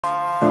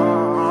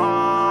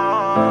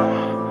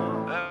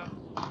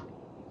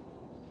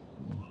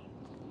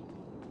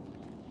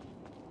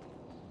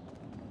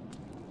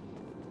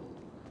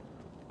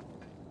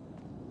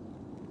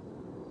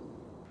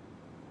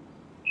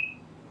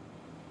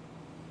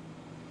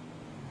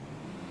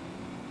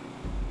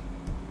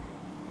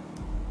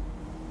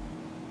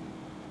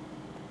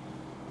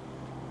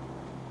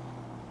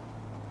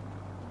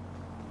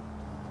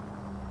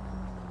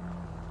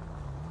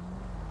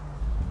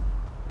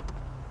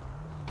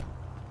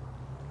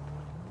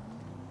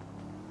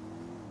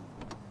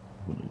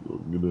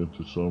Get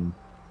into some.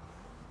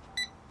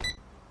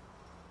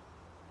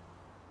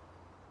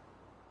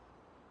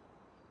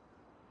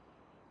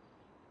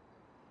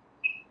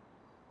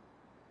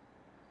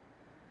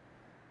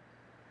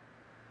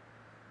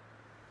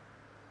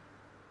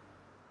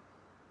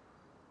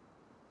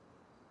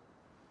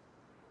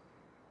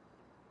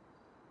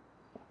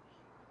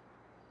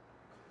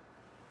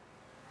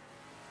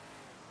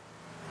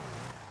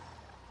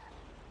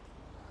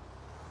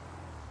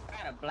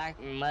 Got a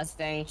black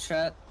Mustang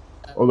truck.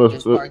 Oh, that's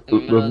Just parked in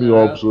the middle of me, the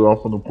road. officer. I'm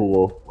finna pull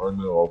off right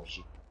now,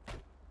 officer.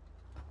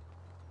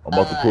 I'm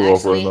about to pull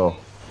off right now.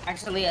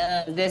 Actually,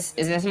 is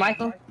this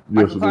Michael? Yes,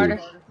 Michael it Carter?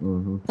 is.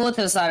 Mm-hmm. Pull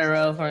to the side of the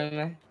road for me,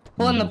 man.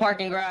 Pull in the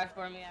parking garage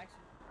for me, actually.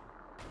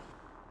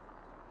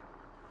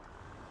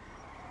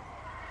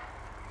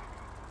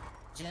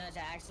 Judge,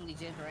 I actually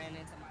just ran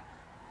into my...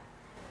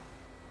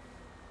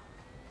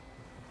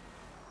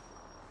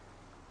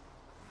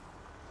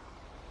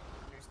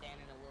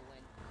 understanding of what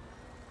went...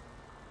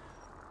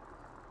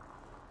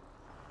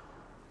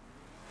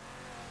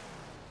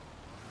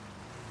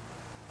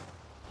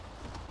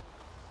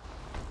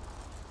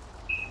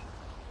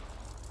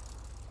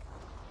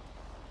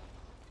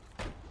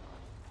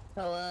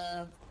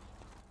 So,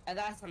 I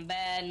got some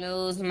bad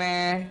news,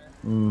 man.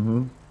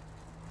 Mm-hmm.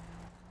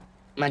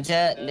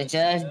 The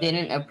judge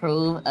didn't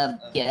approve of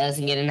us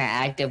getting an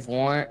active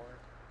warrant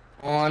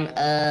on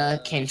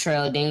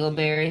Cantrell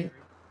Dingleberry.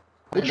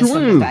 What The you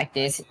simple mean? fact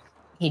is,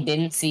 he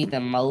didn't see the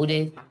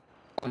motive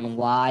on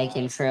why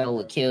Cantrell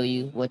would kill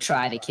you, would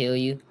try to kill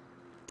you.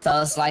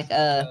 So it's like,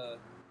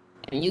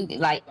 if you can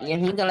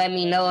let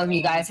me know if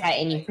you guys had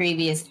any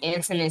previous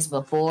incidents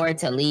before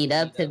to lead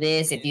up to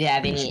this. If you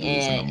have You should do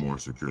this in a any, more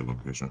secure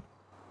location.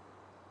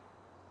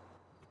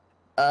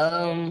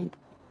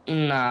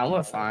 nah,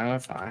 we're fine, we're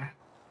fine.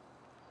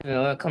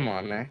 Well, come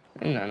on, man.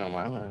 No, I'm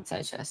gonna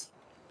touch us.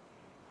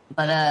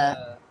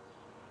 But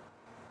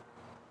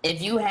do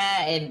you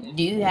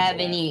have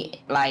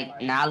any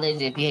like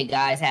knowledge if you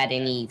guys had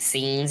any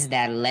scenes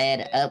that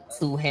led up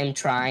to him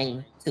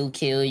trying to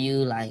kill you,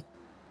 like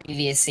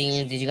previous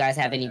scenes? Did you guys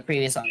have any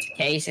previous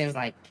altercations?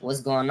 Like,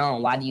 what's going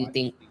on? Why do you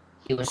think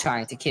he was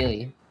trying to kill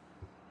you?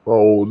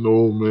 Oh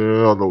no,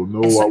 man. I don't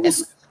know. It's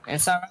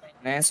all right,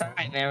 man. It's all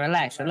right, man.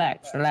 Relax.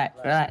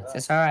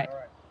 It's all right.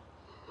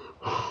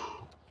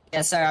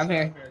 Yes, sir. I'm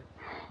here.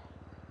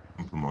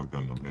 I'm from my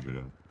gun, maybe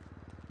that.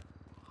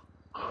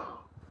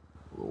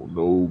 Oh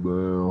no,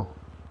 man.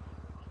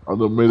 I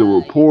done made a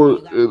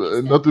report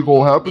and nothing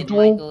gonna happen to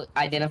him. Michael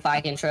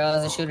identify Cantrell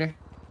as a shooter?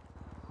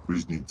 We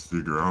just need to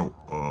figure out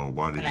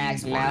why did he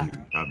have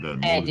that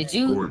Hey, motive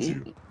towards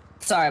you.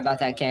 Sorry about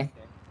that, Ken.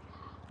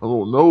 I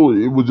don't know.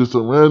 It was just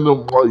a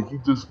random, like, I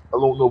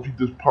don't know if he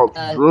just popped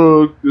some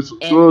drugs, did some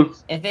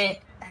drugs.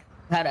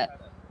 Hold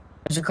up.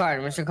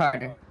 Mr.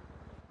 Carter.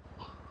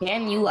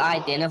 Can you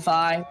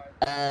identify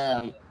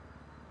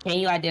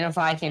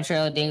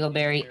Cantrell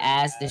Dingleberry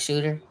as the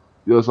shooter?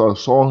 Yes, I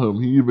saw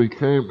him. He even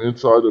came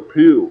inside the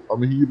pill. I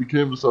mean, he even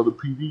came inside the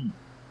PD.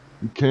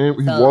 He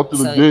walked to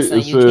the gate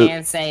and said... So you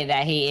can say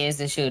that he is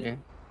the shooter?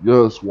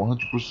 Yes,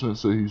 100%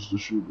 say he's the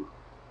shooter.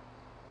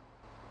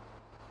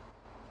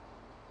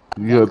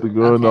 He had the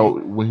gun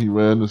out when he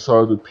ran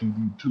inside the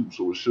PD too,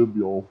 so it should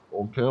be on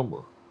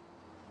camera.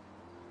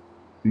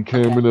 He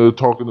came in there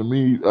talking to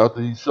me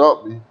after he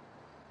shot me.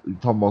 He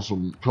talking about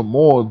some, come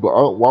on, but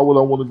why would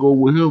I want to go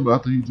with him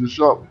after he just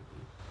shot me?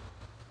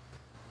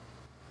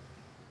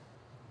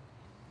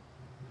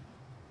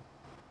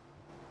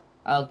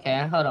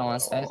 Okay, hold on one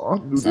sec. I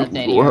knew this was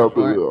gonna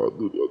happen. I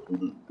knew this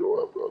was gonna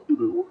happen. I knew this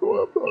was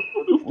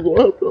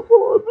gonna happen. I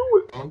knew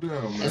it. Calm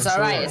down, man.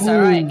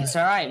 It's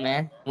all right,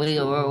 man.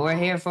 We're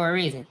here for a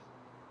reason.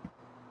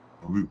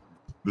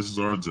 This is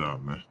our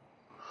job, man.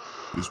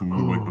 This is what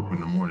we wake up in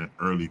the morning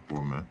early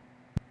for, man.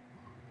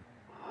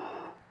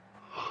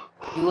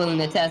 You willing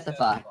to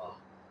testify?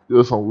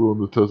 Yes, I'm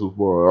willing to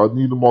testify. I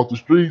need him off the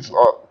streets.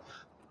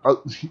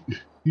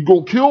 He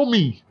gonna kill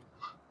me.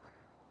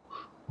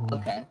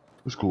 Okay.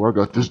 Let's go. I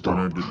got this though.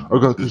 I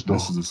got this though.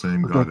 This is the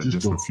same guy that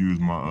just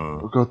refused my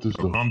I got this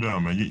though. Calm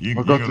down, man. You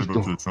gotta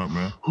go to the trunk,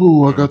 man.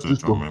 Ooh, I got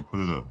this though. Man. Put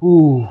it up.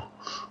 Ooh,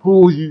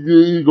 he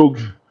ain't gonna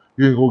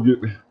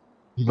get me.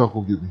 He's not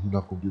gonna get me. He's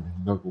not gonna get me.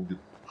 He's not gonna get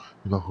me.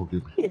 He's not gonna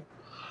get me.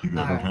 You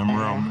got a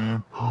camera out,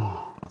 man.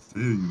 I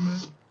feel you, man.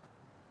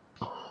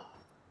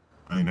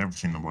 I ain't never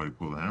seen nobody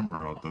pull a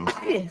hammer out though.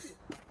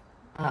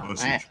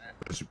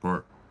 That's your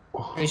part.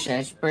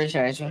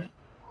 Appreciate you.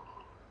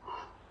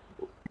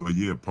 But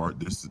yeah,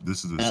 this is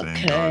the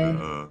same guy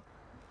that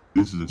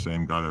This is the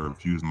same guy that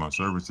refused my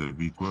service at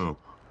V12.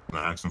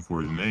 When I asked him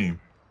for his name,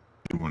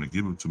 he didn't want to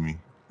give it to me.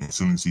 And as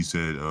soon as he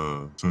said,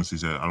 I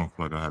don't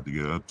feel like I have to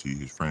get it up to you,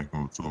 his friend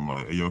come up to him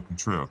like, hey, yo,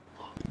 Contrell.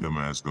 The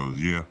dumbass goes,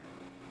 yeah.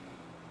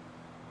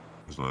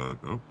 It's like,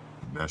 oh,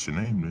 that's your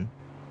name then.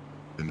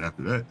 And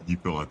after that, he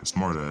felt like a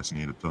smart ass and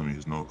he had to tell me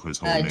his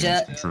whole name is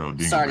Contrell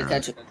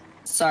Dingleberry.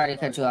 Sorry to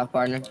cut you off,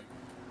 partner.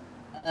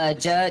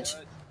 Judge,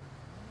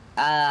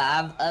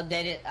 I've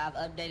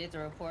updated the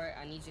report.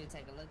 I need you to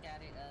take a look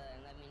at it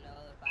and let me know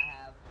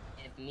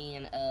if me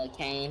and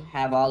Kane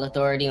have all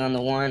authority on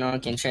the warrant on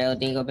Contrell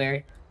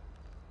Dingleberry.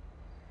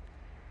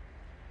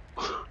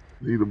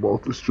 Need him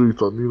off the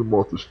streets. I need him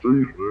off the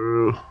streets,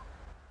 man.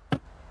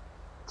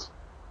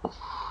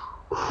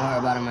 Don't worry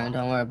about it, man.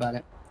 Don't worry about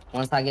it.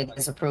 Once I get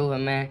this approved,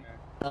 man.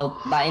 So,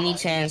 by any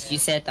chance, you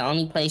said the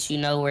only place you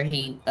know where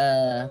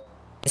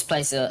his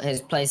place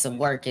of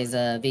work is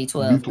V12,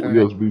 V12, yes,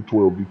 correct?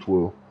 V12,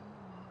 V12.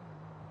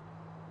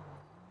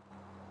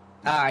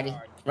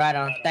 Alrighty, right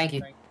on. Thank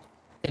you.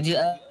 Could you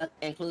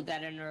include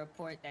that in the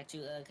report that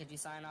you could you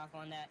sign off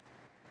on that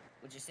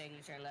with your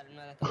signature and let them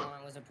know that the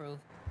warrant was approved?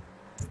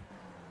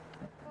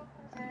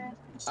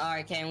 All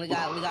right, Ken, we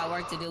got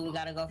work to do. We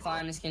gotta go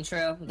find this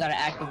Contrell. We got an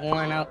active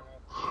warrant out.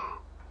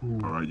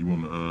 All right, you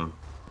want to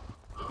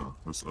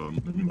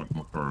let me knock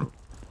my car up.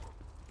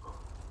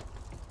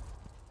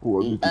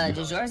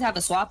 Does yours have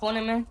a swap on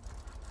it, man?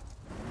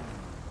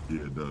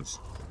 Yeah, it does.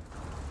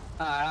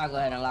 All right, I'll go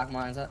ahead and lock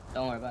mine up.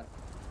 Don't worry about it.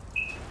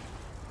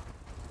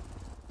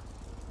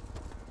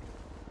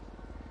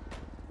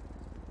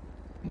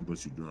 I'm gonna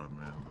let you drive,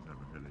 man. I'm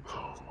having headaches.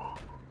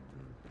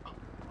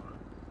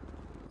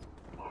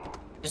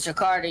 Mr.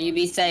 Carter, you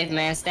be safe,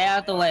 man. Stay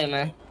out the way,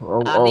 man.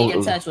 I'll be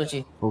in touch with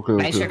you. Okay,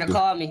 Make sure to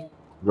call me.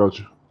 Got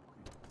you.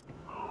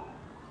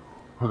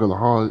 I gotta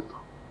hide.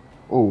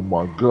 Oh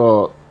my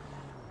god.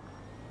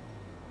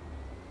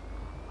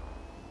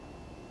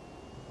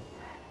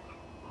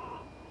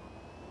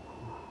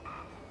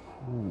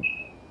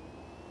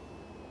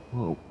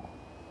 Oh.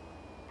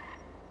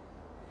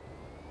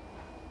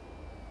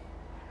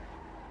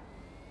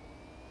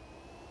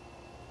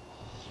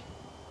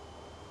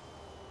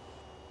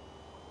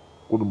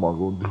 What am I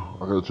gonna do?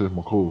 I gotta change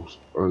my clothes.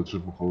 I gotta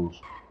change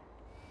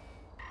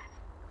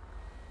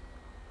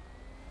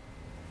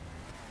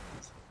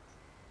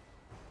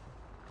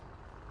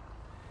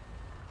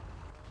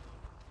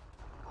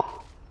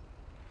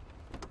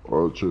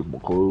my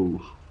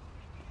clothes.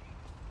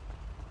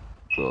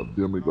 God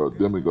damn it, god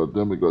damn it, god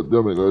damn it, god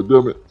damn it, god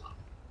damn it.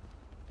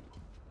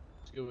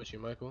 What's good with you,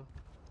 Michael?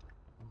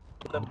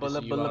 What's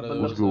good,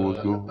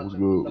 what's good, what's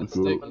good, what's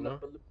good? You know?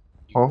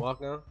 You Huh? can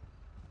walk now?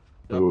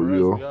 Hell Perez,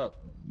 yeah. we up.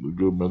 The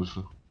good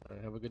medicine. All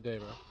right, have a good day,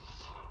 bro.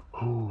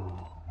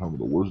 Having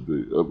the worst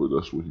day ever,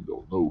 that's what he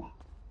don't know.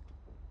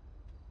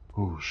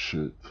 Oh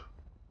shit.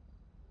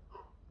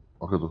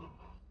 I gotta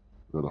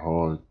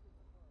hide.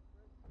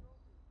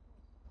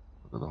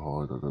 I gotta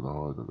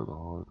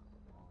hide.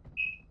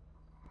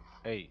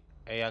 Hey,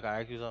 I gotta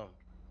ask you something.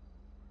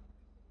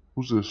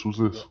 Who's this?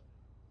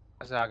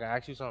 I said I gotta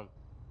ask you something.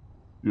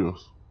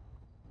 Yes.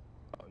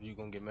 Oh, you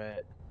gonna get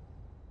mad?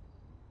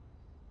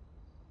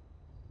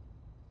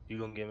 You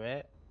gonna get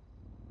mad?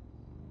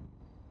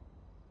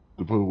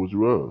 Depends on what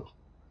you ask.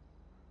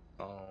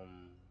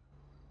 Um,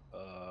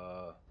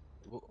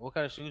 what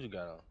kind of shoes you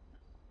got on?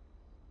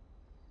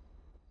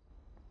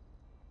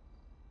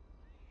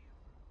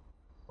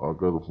 I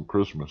got them from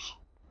Christmas.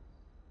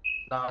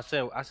 No, I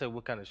said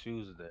what kind of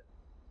shoes is that?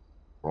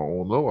 I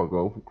don't know, I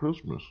got them for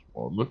Christmas.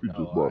 My nephew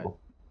Oh, just bought them.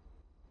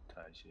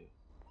 Tight shit.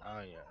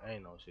 I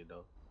ain't no shit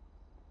though.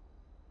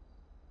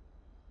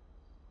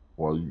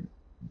 Why you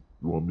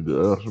want me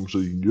to ask him so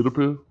you can get a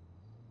pair?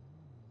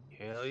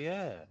 Hell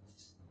yeah.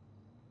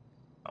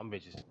 I'm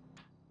bitches.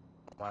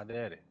 My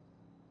daddy.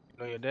 You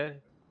know your daddy?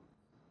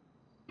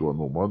 Do I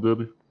know my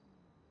daddy?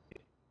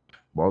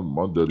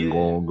 My daddy Yeah.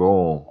 long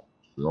gone.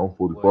 See, I'm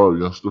 45, What?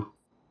 youngster.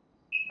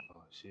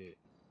 Oh shit.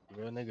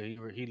 Real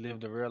nigga, he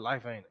lived a real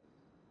life, ain't it?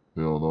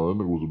 Hell no,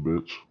 that nigga was a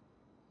bitch.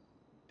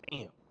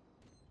 Damn.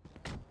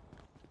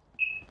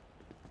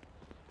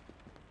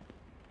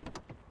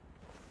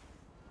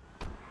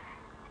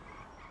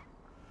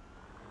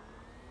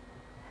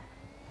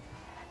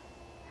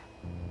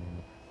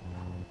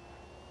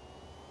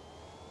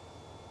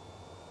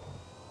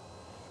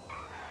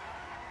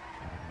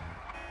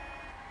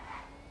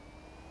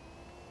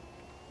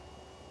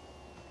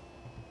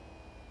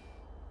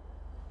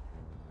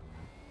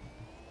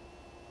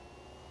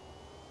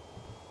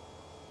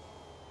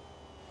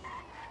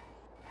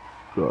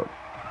 God.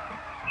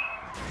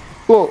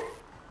 Fuck!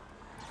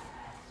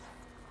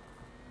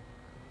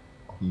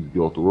 I need to get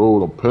off the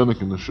road. I'm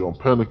panicking this shit. I'm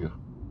panicking.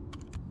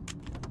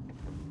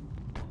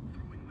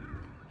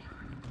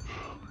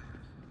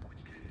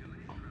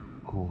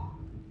 Cool.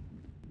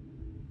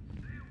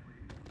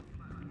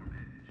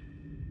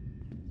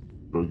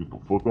 Gotta get the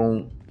fuck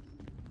on.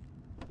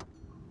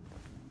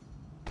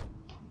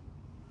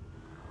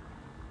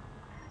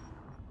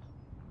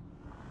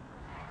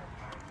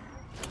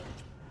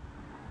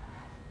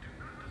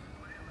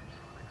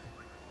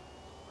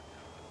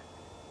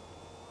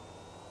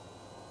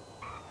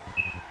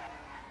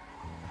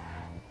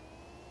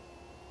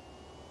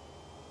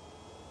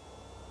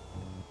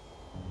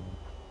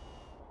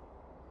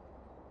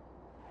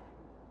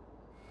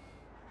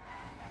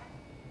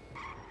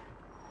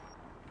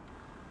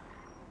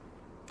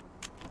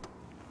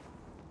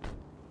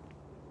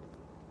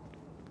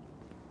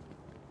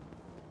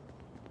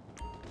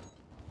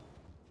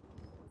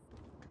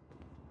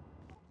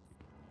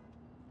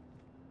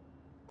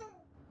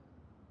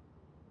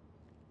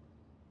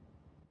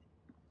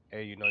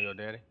 Hey, you know your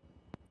daddy?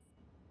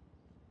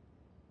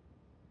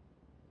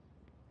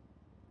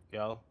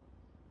 Yo.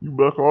 You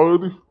back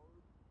already?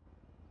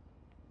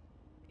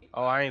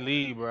 Oh, I ain't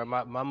leave, bro.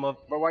 My mother,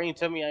 bro. Why you ain't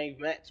tell me I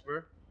ain't max,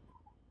 bro?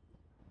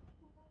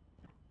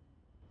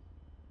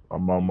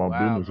 I'm on You my wild,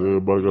 business. bro.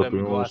 Everybody You got let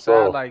me their go own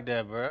outside style. like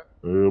that, bro.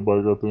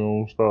 Everybody got their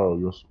own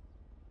style. Yes.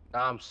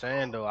 Nah, I'm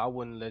saying though, I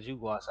wouldn't let you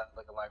go outside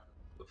looking like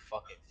a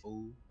fucking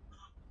fool.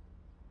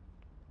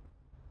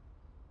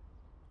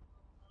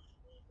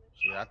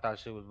 Shit, I thought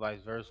shit was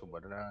vice versa,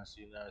 but now I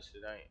see now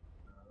shit ain't.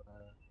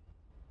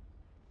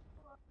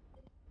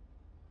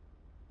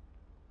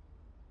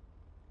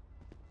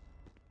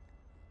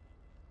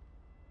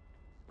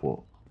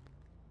 Fuck.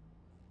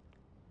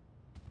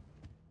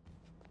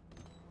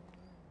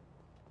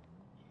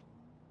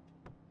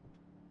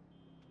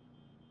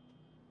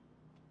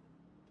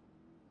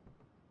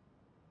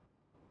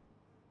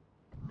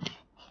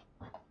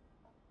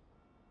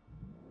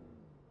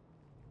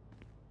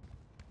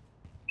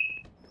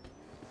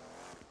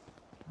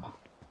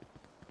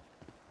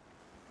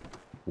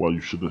 Why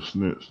you should have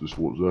snitched. This is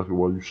exactly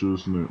why you should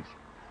have snitched.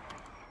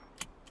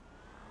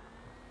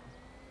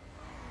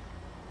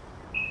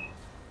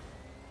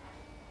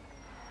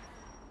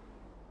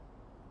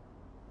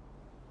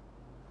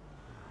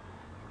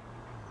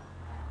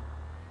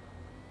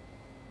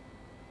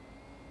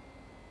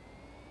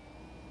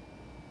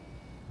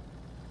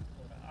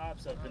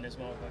 Ops up in this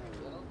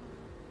motherfucker.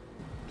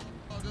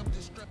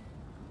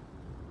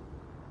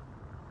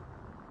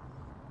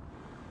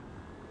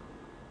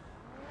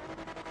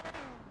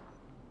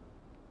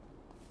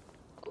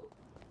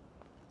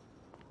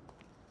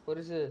 What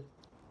is it?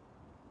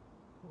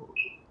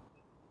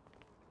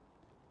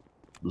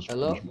 This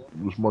Hello?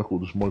 Michael.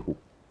 This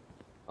Michael.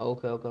 Oh,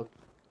 okay.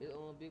 It's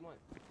on Big Mike.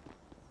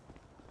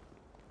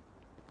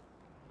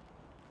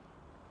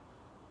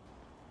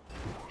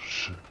 Oh,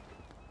 shit.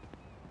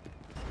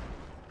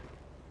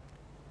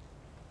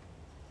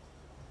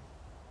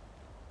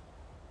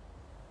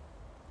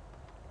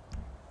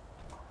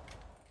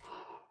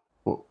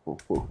 Fuck.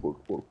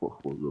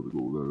 Gotta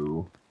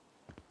go.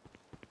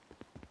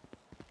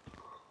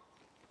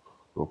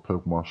 Gotta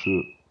pack my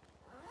shit.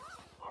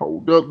 Oh,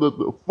 God,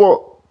 the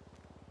fuck.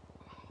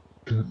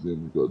 God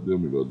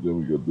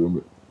damn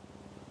it.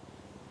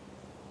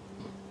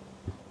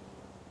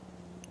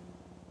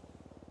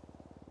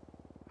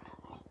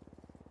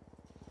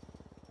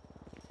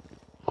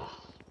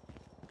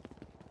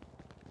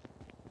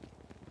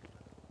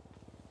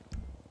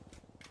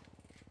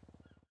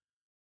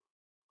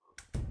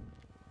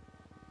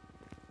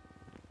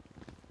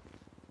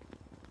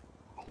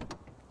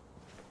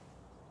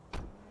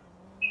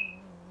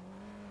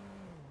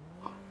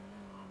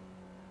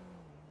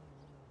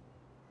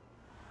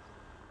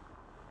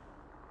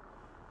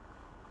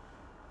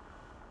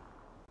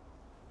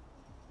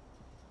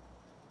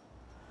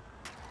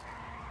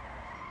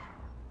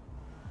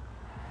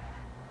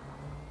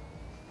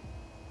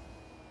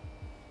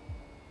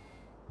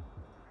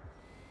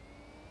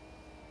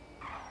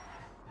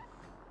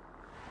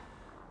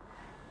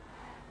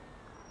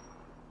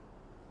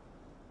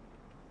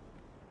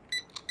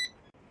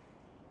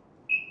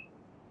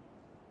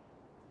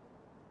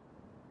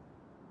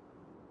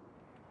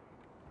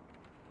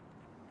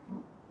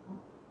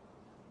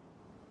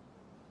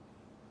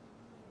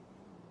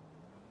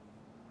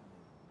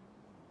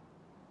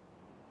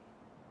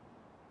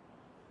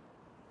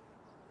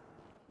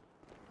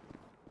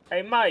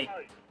 Hey, Mike,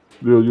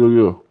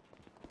 Yeah.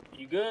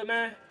 you good,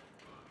 man?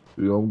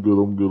 Yeah, I'm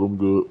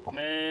good.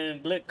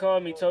 Man, Blick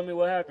called me, told me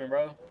what happened,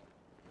 bro.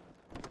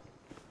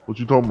 What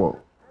you talking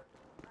about?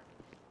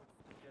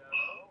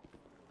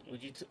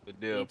 Would you Good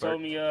deal, he Perk.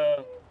 told me,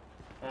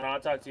 hold on,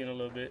 I'll talk to you in a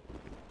little bit.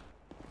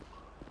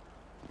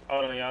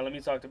 Hold on, y'all. Let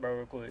me talk to bro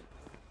real quick.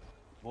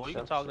 Boy, you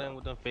can talk to him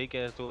with them fake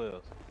ass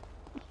 12s.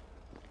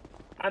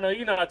 I know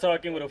you're not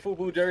talking with a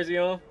FUBU jersey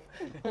on.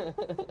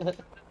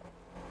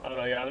 Hold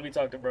on, y'all. Let me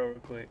talk to bro real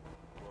quick.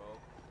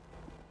 Bro.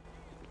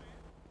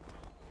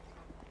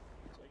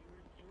 So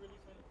you really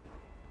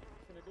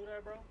finna do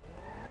that, bro?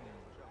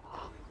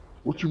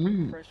 What you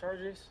Finna mean? press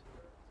charges?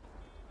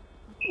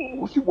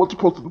 Oh, he wasn't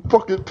supposed to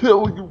fucking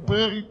tell you,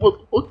 man. He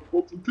wasn't fucking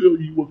supposed to tell you.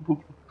 He wasn't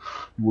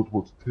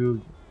supposed to tell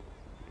you.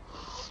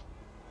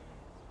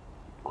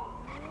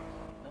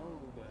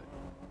 No, but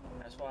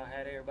that's why I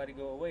had everybody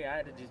go away. I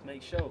had to just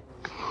make sure.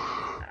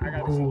 I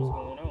got to see what's Oh,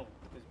 going on.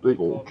 Because they Blick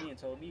gon' called me and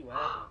told me what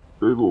happened.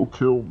 they gon'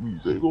 kill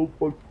me. They gon'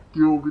 fucking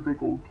kill me. They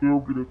gon'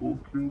 kill me. They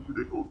gon' kill me.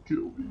 They gon'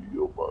 kill me.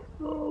 Oh my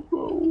god,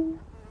 bro.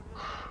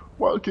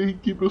 Why can't he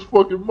keep his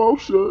fucking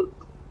mouth shut?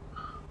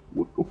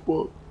 What the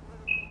fuck?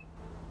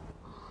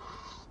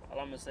 All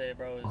I'm going to say,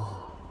 bro, is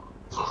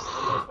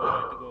how much for all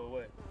that to go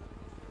away?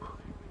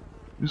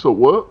 You said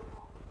what?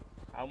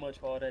 How much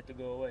for all that to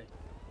go away?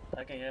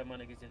 I can't have my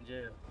niggas in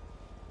jail.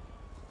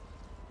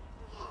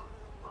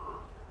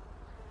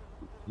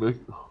 Make.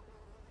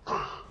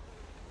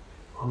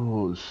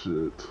 Oh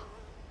shit.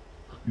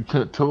 You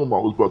can't tell them I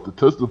was about to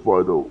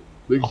testify though.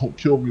 They gon'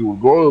 kill me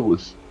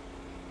regardless.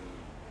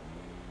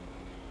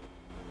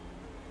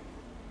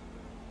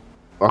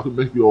 I can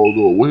make you all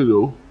go away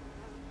though.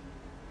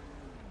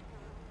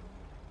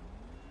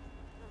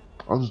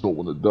 I just don't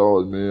want to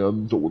die, man. I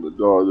just don't want to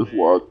die.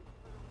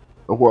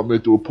 That's why I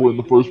made the report in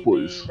the first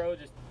place. Bro,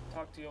 just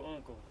talk to your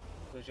uncle.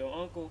 Cause your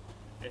uncle,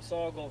 it's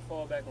all gonna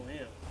fall back on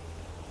him.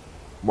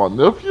 My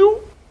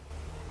nephew?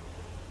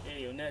 Yeah,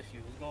 your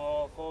nephew. It's gonna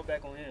all fall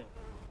back on him.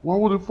 Why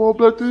would it fall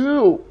back to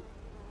him?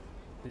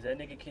 Cause that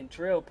nigga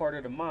Kentrell part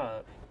of the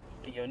mob.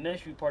 And your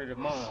nephew part of the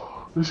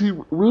mob. Is he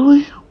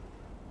really?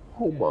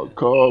 Oh my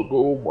god, bro.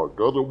 Oh my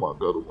god, oh my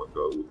god, oh my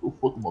god. What the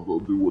fuck am I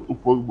gonna do? What the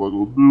fuck am I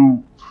gonna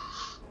do?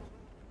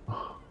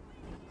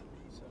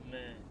 So,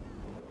 man.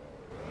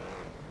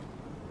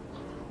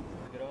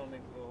 Look at all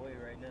make go away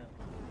right now.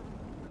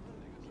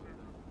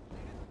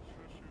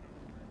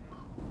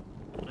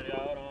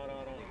 Hold on.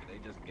 They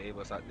just gave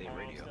us out their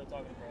radio. I'm still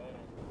talking, bro. Hold on.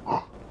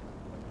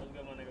 Let's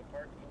go, my nigga.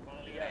 Park.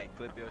 Finally Hey,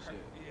 clip your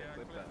shit. Yeah,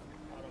 clip that.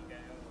 Hold on, gang.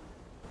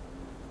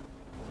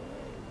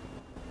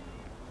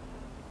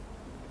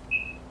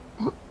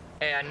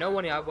 Hey, I know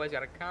one of y'all boys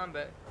got a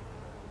combat.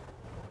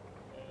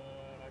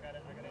 I got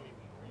an AP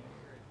for you in the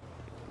crib.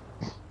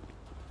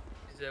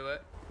 You said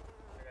what?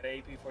 I got an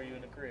AP for you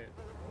in the crib.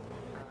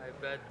 I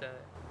bet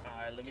that.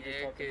 Alright, let me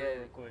just talk to bro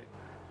real quick.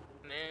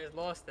 Man's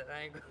lost it.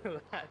 I ain't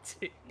gonna lie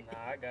to you.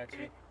 Nah, I got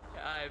you.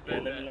 I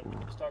bet Let me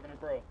just talking to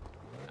bro.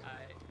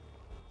 Alright.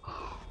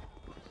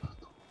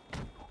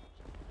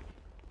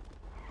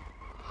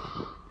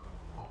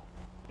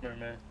 Here,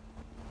 man.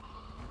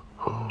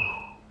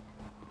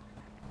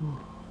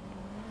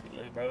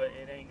 Look, bro,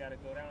 it ain't gotta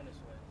go down this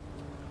way.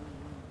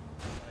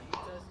 Like, you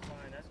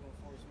testifying, that's gonna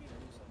force me to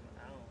do something I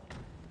don't want.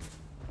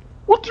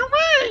 What you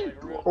mean?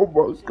 Like, real, Oh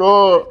my nice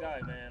god.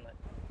 guy, man. Like,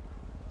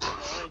 I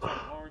ain't trying to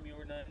harm you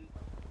or nothing.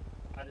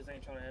 I just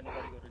ain't trying to have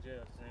nobody go to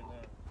jail at the same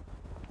time.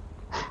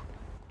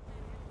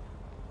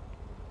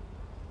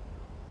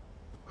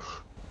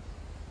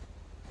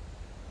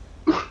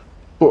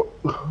 Fuck.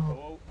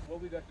 So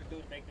what we got to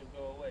do to make this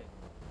go away?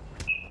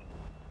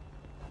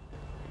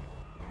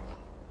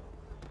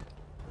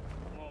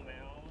 Come on, man.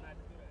 I don't have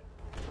to do that.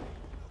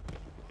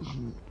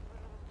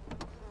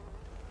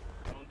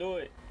 Don't do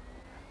it.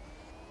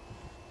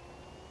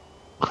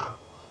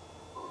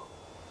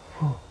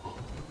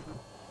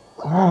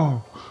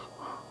 Oh.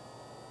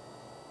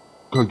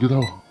 Gotta get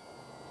out.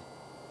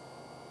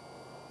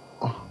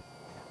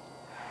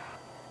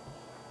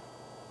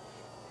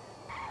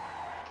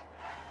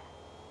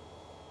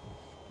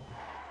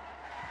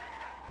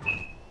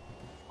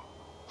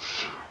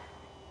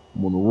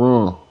 I'm on the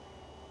run.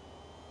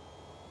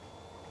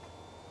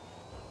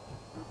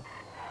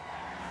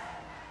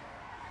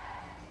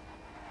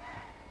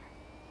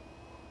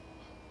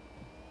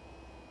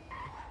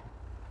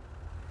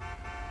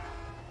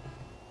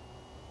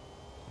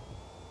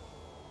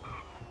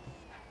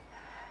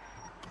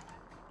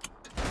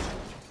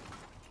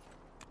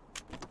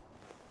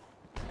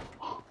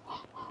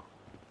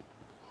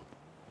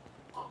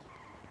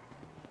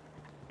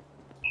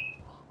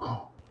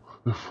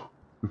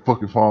 They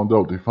fucking found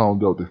out. They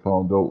found out.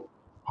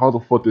 How the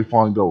fuck they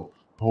find out?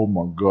 Oh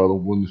my god,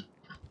 I'm gonna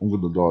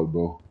die,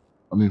 bro.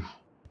 I'm finna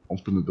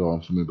die.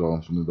 I'm finna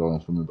die.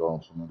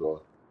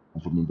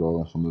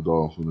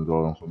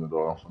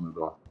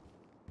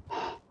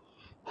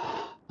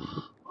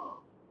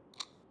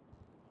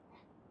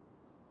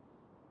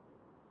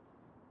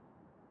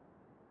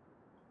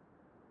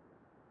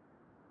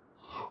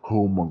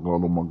 Oh my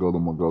god,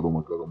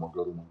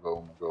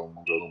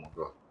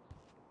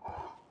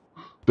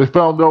 They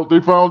found out. They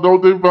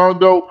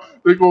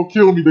gonna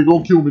kill me. Where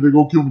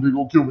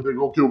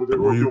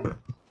you at?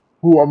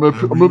 Who? I'm at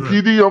Man, where you at?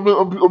 PD. I'm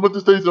at the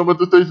station.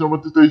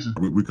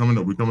 We coming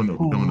up.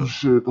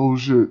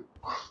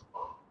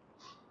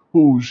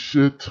 Oh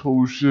shit.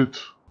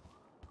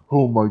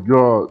 Oh my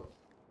god.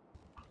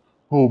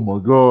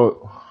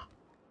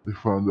 They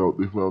found out.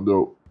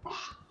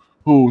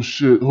 Oh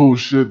shit.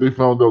 They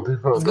found out.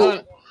 What's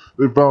going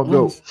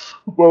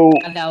Bro,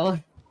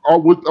 on? I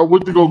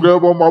went to go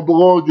grab all my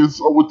belongings.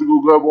 So I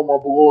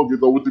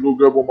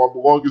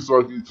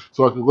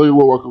can lay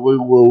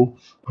low.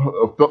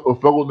 A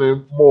fellow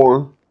named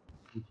Moore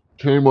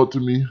came up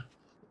to me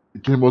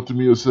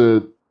and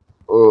said,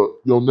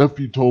 your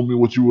nephew told me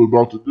what you were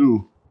about to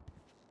do.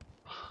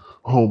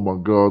 Oh my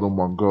god. Don't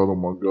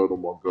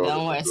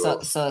worry. So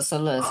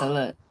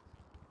look.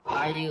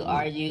 Are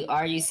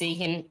you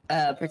seeking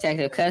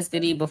protective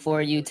custody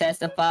before you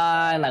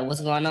testify? Like,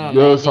 what's going on,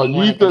 man? Yes, Do I you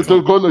want to need that.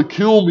 continue? They're gonna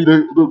kill me.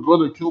 They're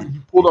gonna kill me. He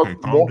pulled Okay,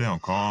 out calm more. down.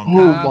 Oh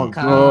my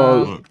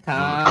god. Look,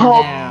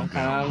 Calm down.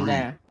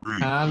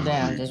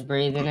 breathe. Just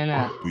breathe in and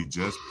out. We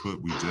just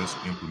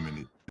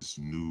implemented this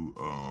new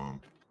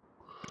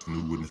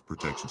witness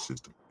protection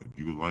system. If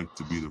you would like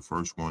to be the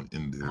first one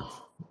in there,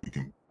 we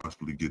can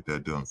possibly get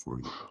that done for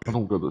you. Okay? I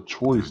don't got a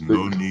choice. There's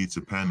no need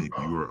to panic.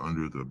 You are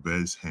under the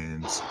best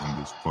hands in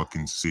this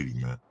fucking city,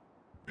 man.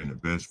 You're in the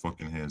best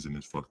fucking hands in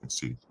this fucking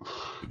city.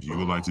 If you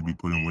would like to be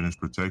put in witness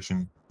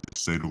protection,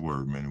 just say the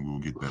word, man, and we'll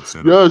get that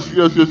set up. Yes.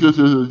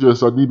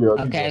 I need it.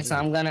 Okay, so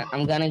I'm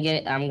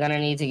gonna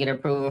need to get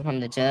approval from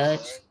the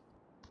judge.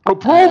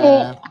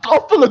 Approval? I'm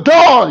finna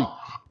die.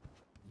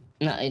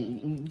 No,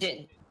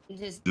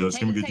 just Judge,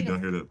 can we get take you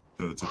him, down here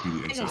to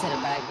PD take him to the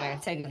ASAP? back, man.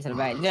 Take him to the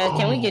back. Judge,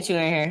 can we get you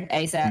in here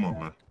ASAP? Come on,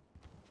 man.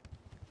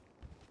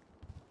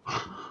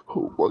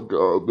 Oh my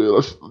God,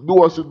 man! I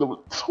knew I should never.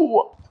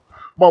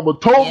 Mama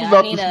told me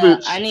not to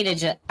snitch. I need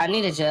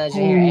a judge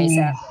in here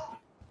ASAP.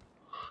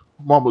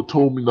 Mama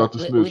told me not to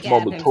We snitch. can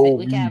have Mama him. told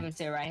We can have me. him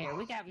sit right here.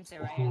 We can have him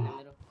sit right here in the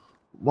middle.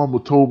 Mama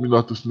told me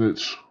not to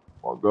snitch.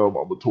 My God,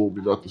 Mama told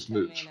me not to Just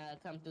come snitch. in,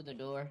 come through the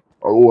door.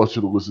 Oh, I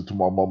should have listened to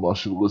my mama. I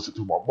should have listened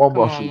to my mama.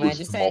 Come I should on, have man. listened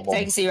Just to my take mama.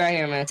 a seat right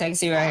here, man. Take a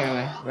seat right here,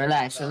 man.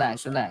 Relax. We're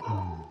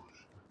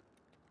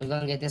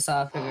gonna get this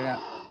all figured out.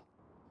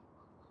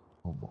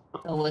 Oh my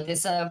God. So with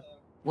this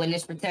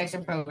witness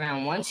protection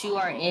program, once you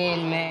are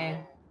in,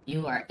 man,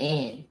 you are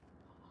in.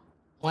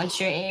 Once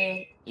you're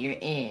in, you're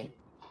in.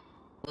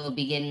 We'll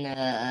be getting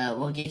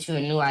we'll get you a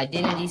new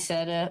identity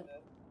set up.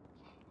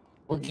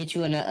 We'll get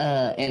you in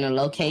a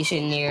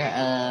location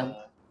near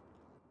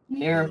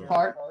Mirror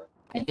Park.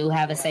 I do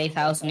have a safe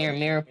house near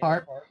Mirror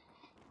Park.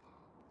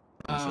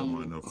 I set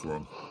mine up for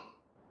him.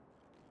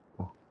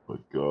 My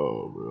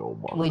God, man. Oh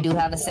my We do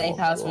have a God. safe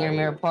house near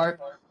Mirror Park.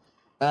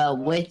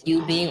 With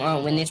you being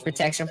on witness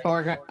protection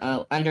program,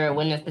 under a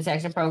witness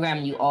protection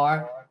program, you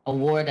are a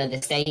ward of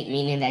the state,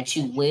 meaning that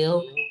you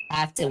will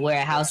have to wear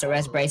a house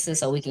arrest bracelet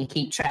so we can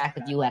keep track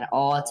of you at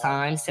all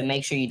times to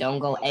make sure you don't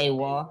go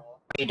AWOL, or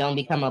you don't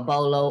become a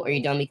bolo, or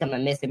you don't become a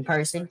missing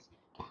person.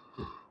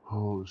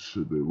 Oh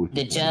shit, they looking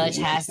The for judge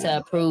me. has to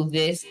approve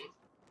this.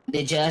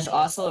 The judge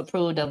also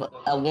approved of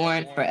a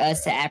warrant for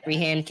us to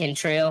apprehend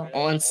Kentrell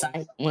on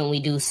site when we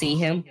do see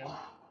him.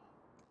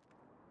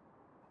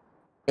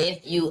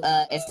 If you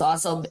he's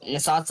also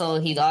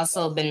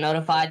been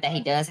notified that he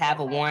does have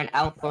a warrant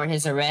out for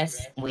his arrest.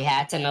 We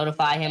had to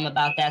notify him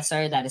about that,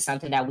 sir. That is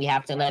something that we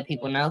have to let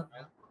people know.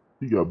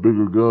 He got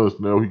bigger guns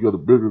now. He got a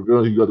bigger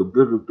gun. He got a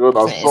bigger gun.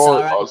 I It's saw all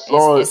it. right. I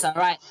saw It's it. all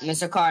right,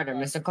 Mr. Carter.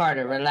 Mr.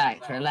 Carter,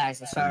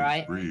 relax. It's all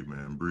right. Breathe,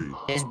 man. Breathe.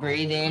 Just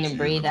breathe in and See,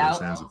 breathe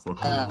everybody's out. hands are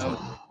fucking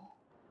retarded.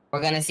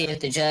 We're gonna see if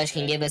the judge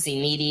can give us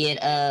immediate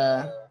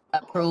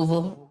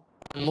approval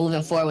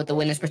moving forward with the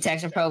witness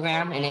protection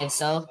program, and if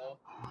so,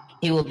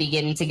 he will be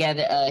getting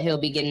together. He'll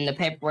be getting the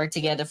paperwork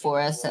together for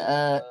us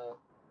to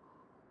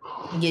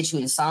get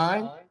you to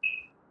sign.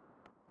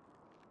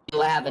 You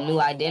will have a new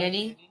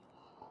identity.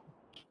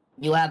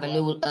 You will have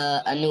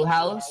a new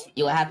house.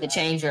 You will have to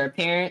change your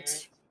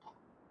appearance.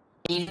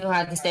 You don't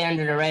have to stay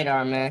under the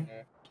radar, man.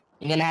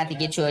 You're gonna have to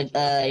get you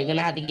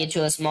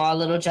a small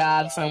little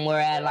job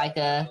somewhere at like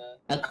a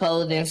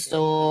clothing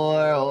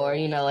store, or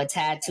a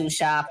tattoo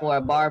shop or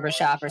a barber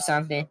shop or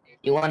something.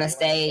 You want to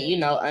stay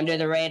under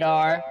the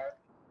radar.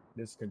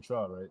 This is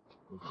control, right?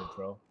 This is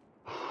control.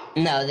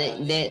 No,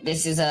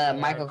 this is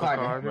Michael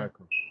Carter.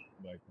 Michael.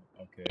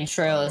 Okay.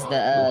 Kentrell is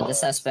the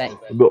suspect.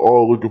 They're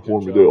all looking for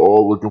me. They're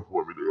all looking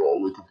for me. They're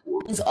all looking for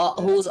me.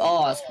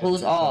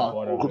 Who's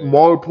all?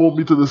 Mar pulled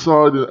me to the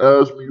side and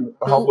asked me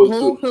how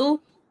much.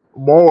 Who?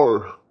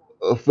 Mar,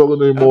 a fella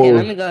named Mar. Okay,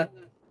 let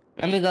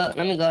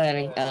me go ahead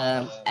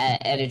and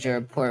edit your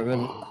report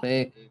really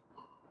quick.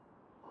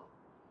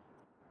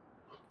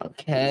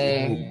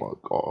 Okay. Oh my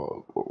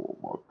God! Oh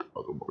my God!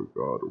 Oh my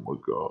God! Oh my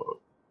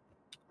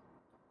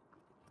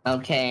God!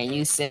 Okay,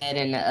 you said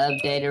in the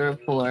updated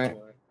report.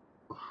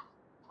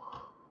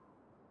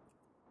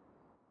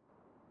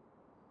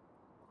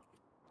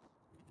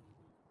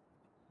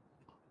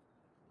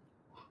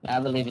 I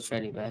believe it's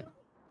ready, but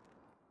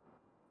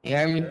you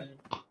heard me? Yeah,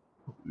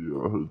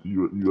 I heard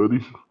you. You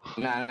ready?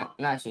 Nah,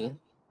 not you.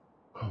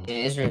 Yeah,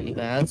 it's ready,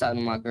 but I'm talking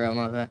to my girl,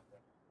 my bad.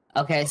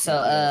 Okay, so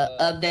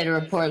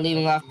updated report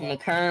leaving off from the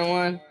current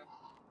one,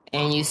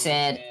 and you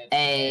said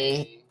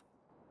a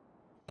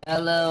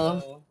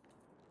fellow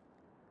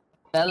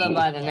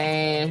by the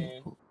name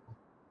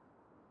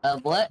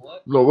of what?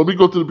 No, let me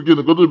go to the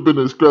beginning. Go to the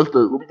beginning. Scratch that.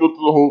 Let me go to the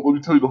whole. Let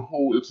me tell you the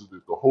whole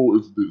incident. The whole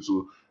incident.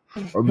 So I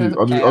need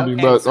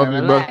Matt. So I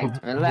need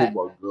Matt. relax.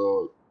 Oh my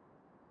God.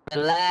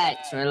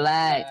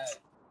 Relax.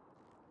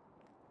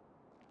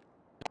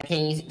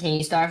 Can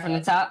you start from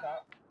the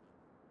top?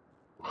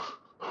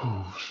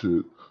 Oh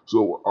shit.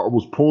 So I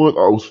was pulling.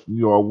 I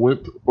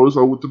went first.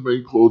 I went to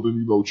main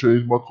clothing.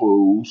 Changed my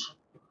clothes.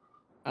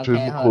 Okay,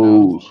 Changed my hold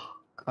on. clothes.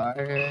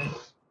 Carter.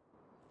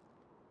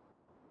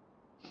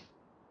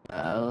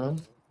 Oh,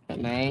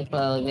 main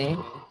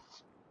clothing.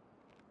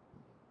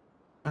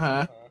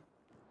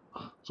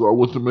 So I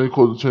went to main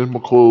clothing, changed my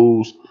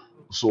clothes.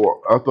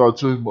 So after I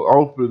changed my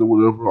outfit or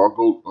whatever, I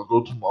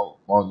go to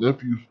my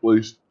nephew's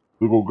place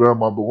to go grab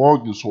my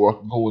belongings so I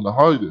can go into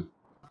hiding.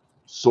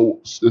 So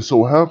it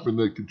so happened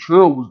that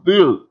Kentrell was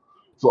there.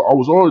 So I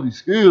was already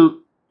scared.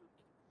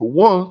 For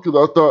one,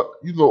 because I thought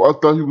he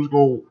was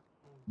gonna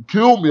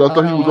kill me. I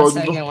thought he was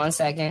already. One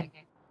second.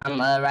 I'm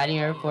writing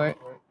your report.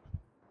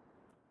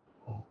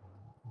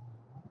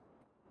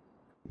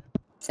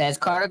 Says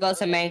Carter goes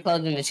to main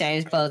clothing to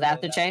change clothes.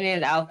 After changing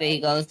his outfit, he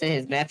goes to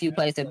his nephew's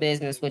place of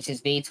business, which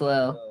is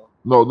V12.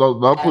 No,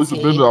 not place of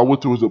business. I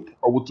went to his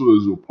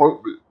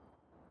apartment.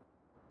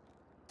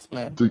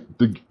 No.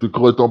 to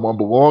collect all my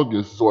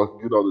belongings so I can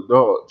get out of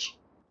Dodge.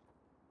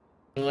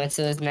 He went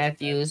to his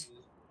nephew's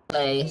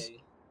place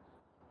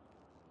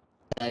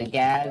to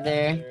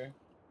gather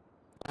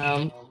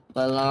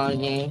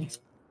belongings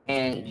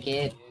and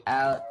get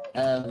out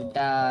of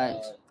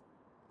Dodge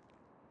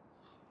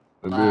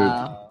And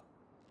while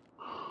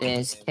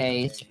this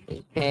case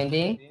is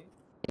pending.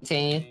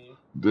 Continue.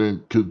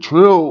 then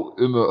Contrell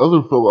and the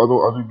other fellow,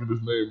 I didn't get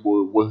his name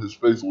or what his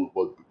face looked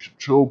like, but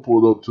Contrell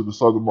pulled up to the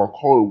side of my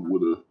car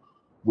with a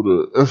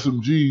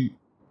SMG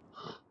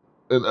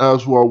and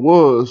asked who I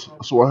was,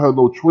 so I had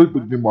no choice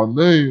but give my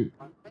name.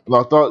 And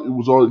I thought he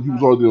was already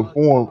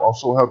informed. I'm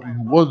so happy he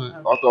wasn't.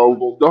 I thought I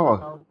was gonna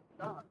die.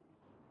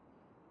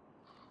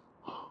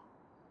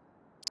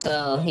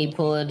 So he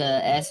pulled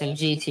a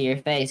SMG to your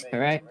face,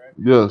 correct?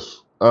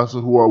 Yes,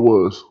 asking who I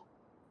was.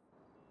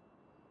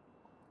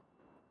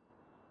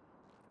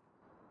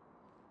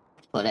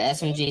 Pulled a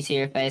SMG to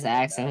your face,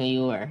 asking who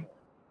you were.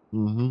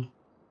 Mm-hmm.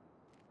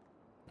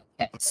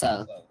 Okay,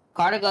 so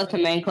Carter goes to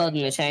main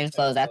clothing to change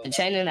clothes. After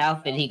changing the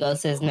outfit, he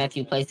goes to his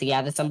nephew's place to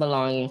gather some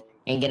belongings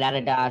and get out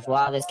of Dodge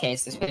while this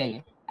case is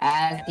pending.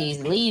 As he's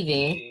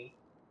leaving,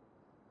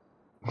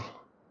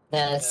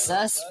 the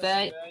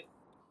suspect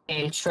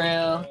in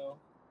Trail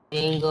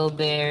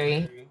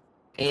Dingleberry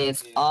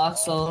is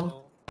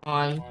also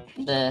on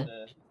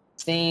the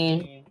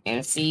scene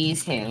and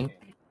sees him.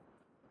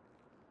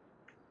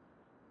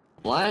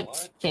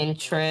 Once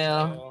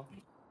Kentrail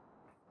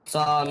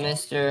saw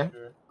Mr.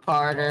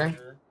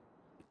 Carter,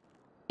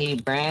 he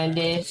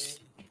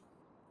brandished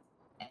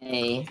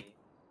a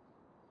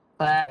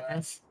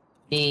Class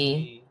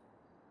D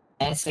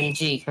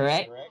SMG,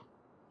 correct?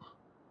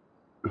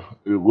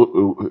 It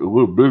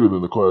looked bigger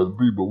than the Class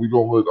B, but I'm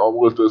gonna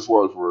let that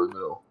slide for right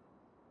now.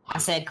 I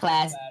said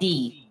Class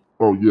D.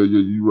 Oh yeah,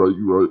 you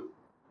right.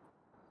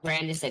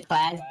 Brandished a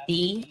Class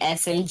D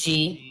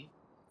SMG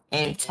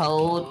and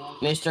told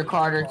Mr.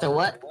 Carter to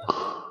what?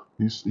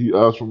 He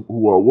asked him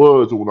who I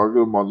was, and when I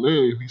gave him my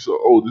name, he said,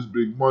 "Oh, this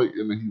Big Mike,"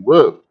 and then he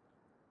left.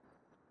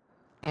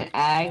 And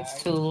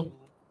asked who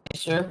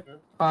Mr.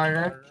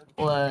 Carter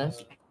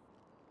was.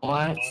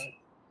 Once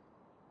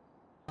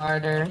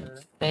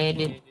Carter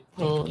stated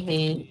who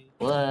he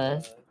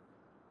was,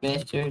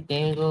 Mr.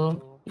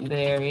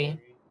 Dingleberry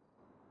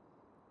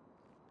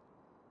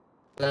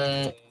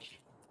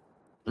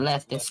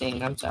left the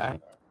scene. I'm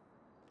sorry.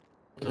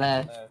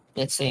 Left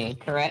the scene,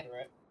 correct?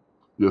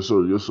 Yes,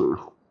 sir.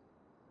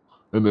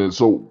 And then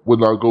so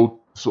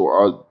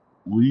I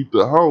leave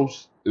the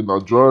house and I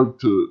drive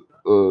to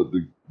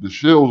the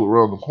shells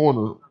around the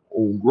corner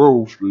on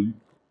Grove Street.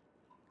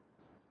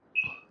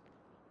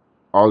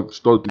 I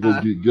start to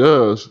go get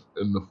gas,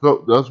 and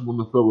that's when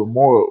the fella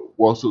Mar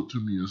walks up to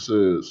me and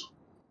says,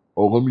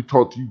 "Oh, let me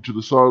talk to you to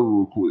the side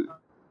real quick."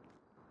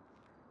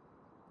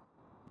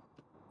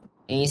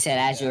 And you said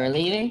as you were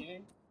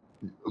leaving?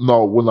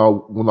 No,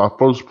 when I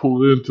first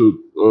pulled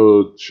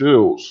into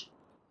Shells,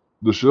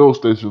 the Shell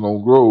station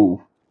on Grove,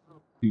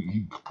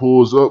 he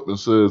pulls up and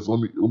says,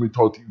 "Let me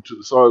talk to you to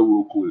the side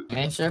real quick."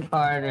 Mr.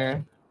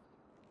 Carter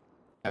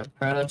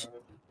approached.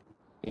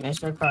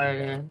 Mr.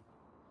 Carter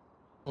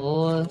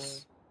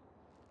pulls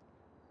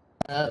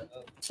up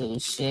to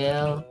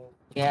Shell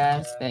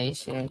gas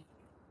station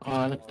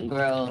on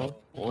Grove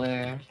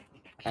where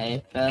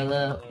a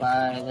fella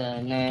by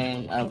the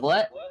name of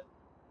what?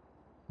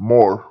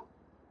 Mar.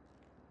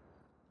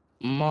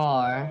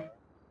 Mar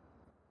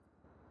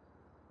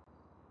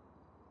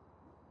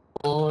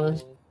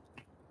pulls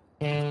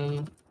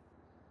him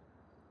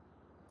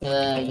to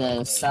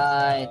the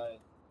side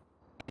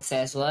and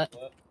says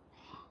what?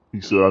 He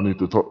said, "I need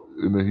to talk,"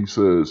 and then he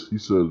says,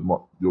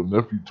 "Your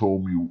nephew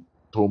told me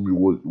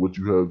what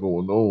you had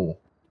going on.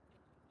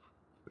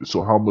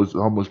 So how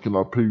much can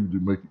I pay you to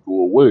make it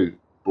go away?"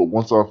 But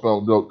once I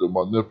found out that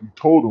my nephew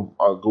told him,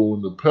 I go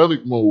into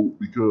panic mode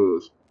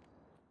because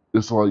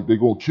it's like they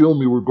gonna kill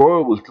me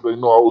regardless because they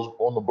know I was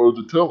on the verge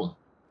of telling.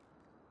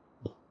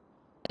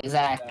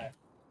 Exactly.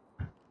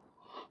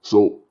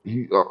 So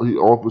he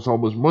offers how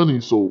much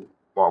money. So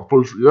my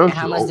first And reaction,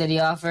 how much did he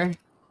offer?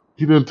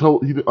 he didn't tell.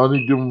 I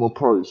didn't give him a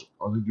price.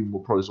 I didn't give him a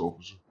price,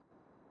 officer.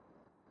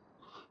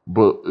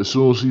 But as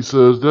soon as he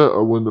says that, I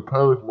went into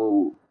panic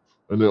mode,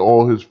 and then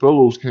all his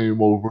fellows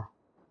came over.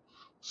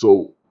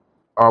 So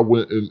I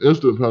went in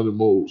instant panic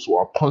mode. So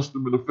I punched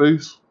him in the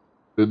face,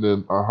 and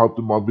then I hopped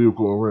in my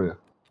vehicle and ran.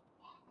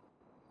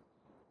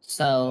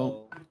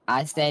 So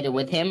I stated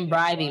with him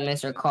bribing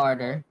Mr.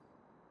 Carter,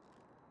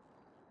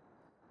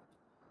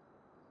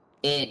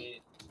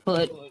 it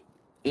put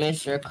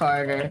Mr.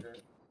 Carter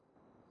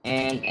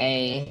in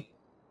a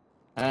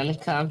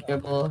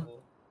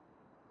uncomfortable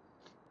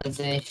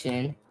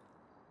position.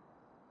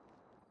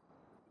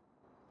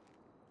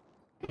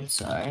 I'm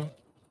sorry.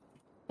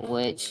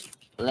 Which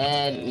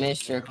led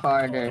Mr.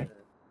 Carter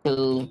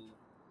to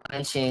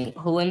punching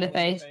who in the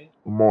face?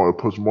 I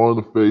punched Mar in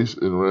the face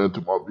and ran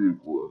to my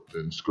vehicle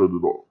and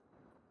skirted off.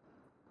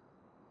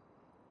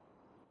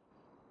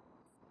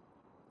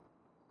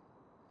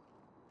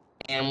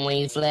 And when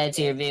you fled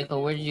to your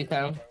vehicle, where did you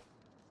come?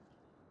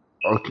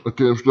 I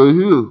can't stay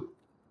here.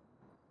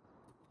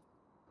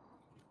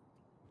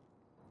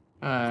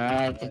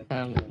 Alright, to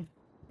come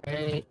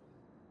straight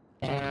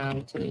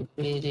down to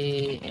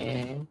PD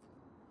and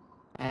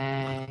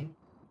I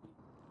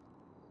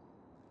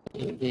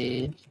to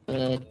be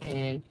put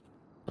in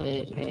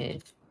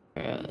witness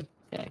protection.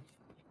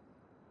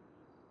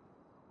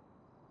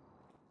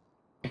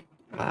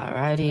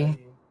 Alrighty.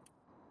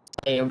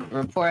 A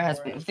report has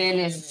been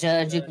finished.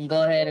 Judge, you can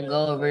go ahead and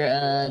go over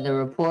the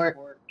report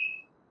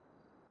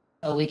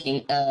so we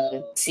can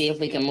see if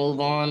we can move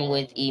on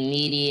with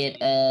immediate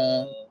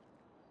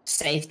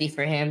safety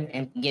for him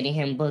and getting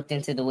him booked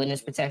into the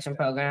witness protection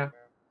program.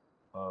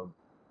 I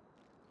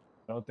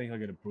don't think he'll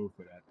get approved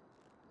for that.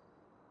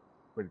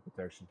 For the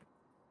protection.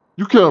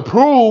 You can't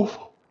prove.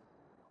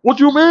 What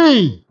you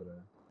mean? For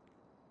that.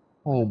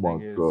 Oh The my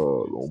thing is,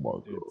 god! Oh my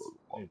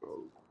god!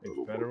 It's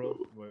federal.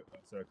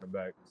 Sir, come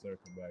back. Sir,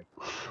 come back.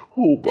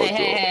 Oh my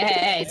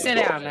Hey, god! sit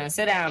down, man.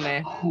 Sit down,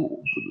 man.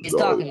 Oh, He's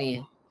talking to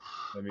you.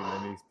 Let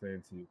me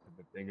explain to you.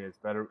 The thing is,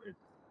 federal.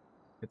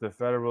 It's a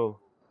federal,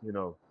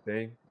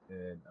 thing,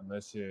 and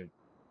unless you're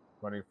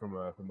running from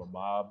a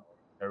mob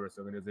terrorist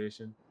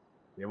organization,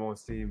 it won't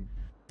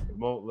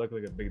look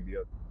like a big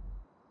deal.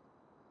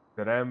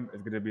 To them,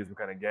 it's gonna be some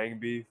kind of gang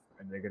beef,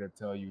 and they're gonna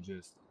tell you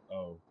just,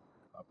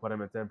 put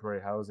him in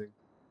temporary housing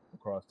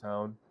across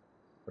town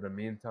for the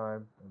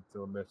meantime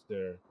until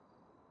Mr.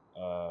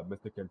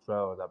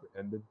 Cantrell is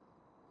apprehended.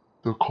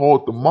 They're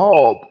called the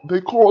mob. They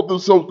called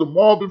themselves the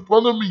mob in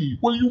front of me.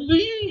 What do you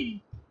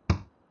mean?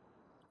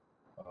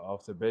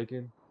 Officer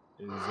Bacon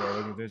is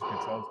organization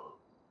Cantrell's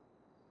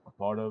a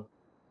part of,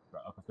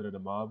 considered a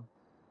mob.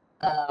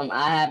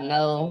 I have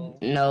no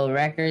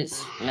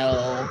records,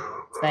 no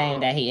saying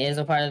that he is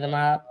a part of the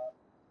mob.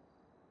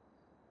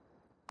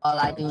 All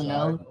I do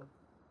know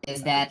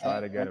is that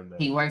Try to get him there.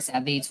 he works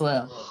at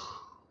B12.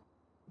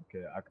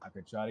 Okay, I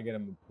could try to get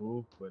him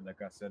approved, but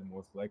like I said,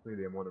 most likely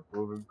they won't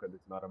approve him because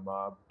it's not a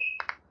mob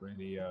or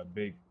any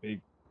big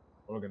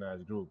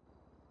organized group.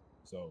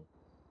 So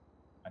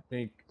I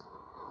think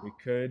we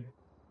could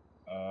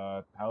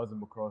house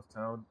him across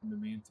town in the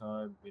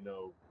meantime.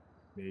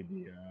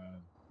 Maybe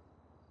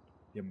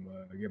give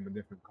him a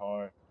different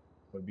car,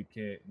 but we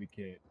can't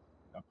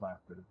apply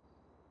for it.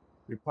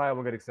 We probably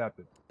won't get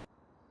accepted.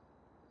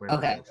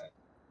 Okay.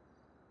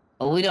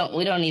 But we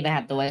don't even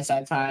have to waste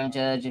our time,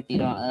 Judge, if you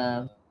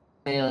don't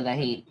feel that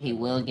he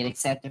will get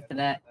accepted for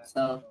that.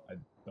 So I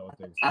don't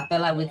think so. I feel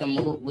like we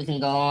can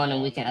go on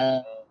and we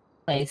can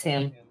place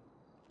him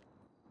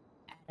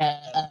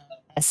at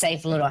a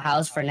safe little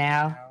house for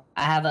now.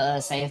 I have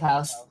a safe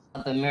house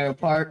up in Mirror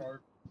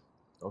Park.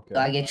 Okay. So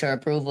I get your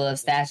approval of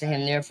stashing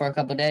him there for a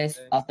couple days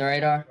off the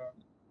radar.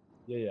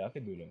 Yeah, I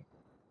can do that.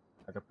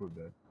 I can prove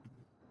that.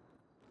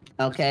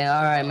 Okay,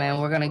 all right, man.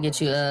 We're gonna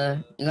get you.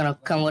 You're gonna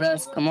come with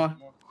us. Come on.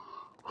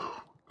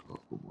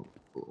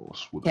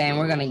 Okay, and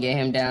we're gonna get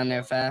him down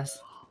there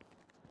fast.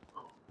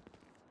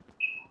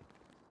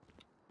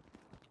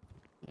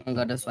 I'm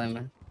gonna go this way,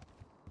 man.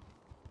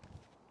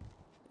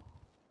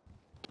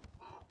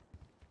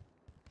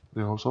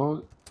 They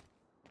outside?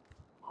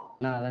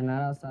 No, they're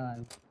not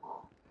outside.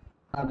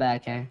 My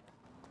bad, Ken.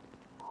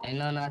 Ain't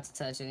no not to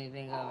touch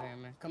anything over here,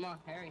 man. Come on,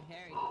 Harry.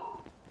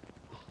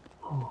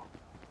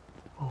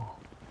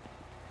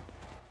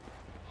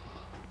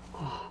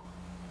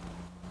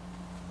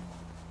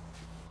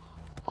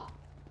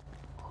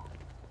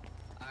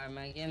 Alright,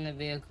 man, get in the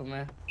vehicle,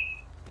 man.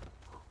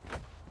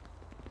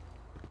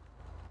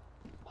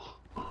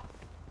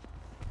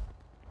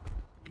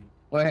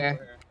 We're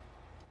here.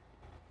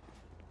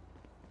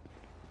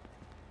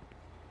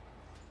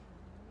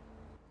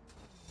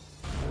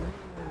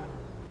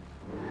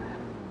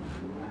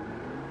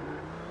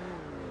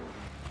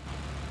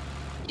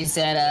 You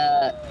said,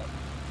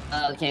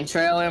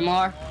 Cantrell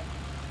MR?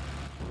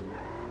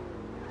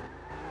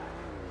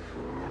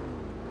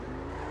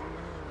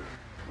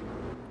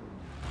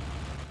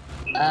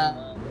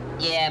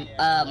 Yeah,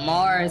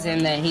 Mar is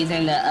he's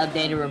in the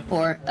updated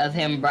report of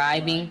him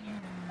bribing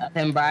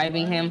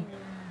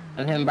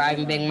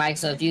Big Mike.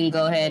 So if you can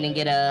go ahead and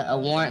get a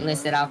warrant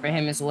listed out for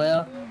him as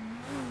well.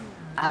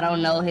 I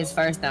don't know his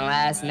first and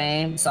last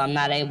name, so I'm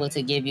not able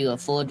to give you a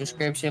full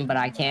description, but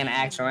I can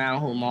ask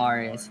around who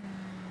Mar is.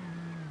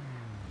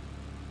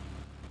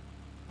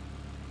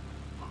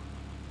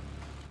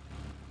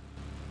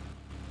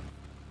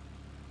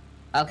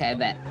 Okay,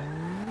 bet.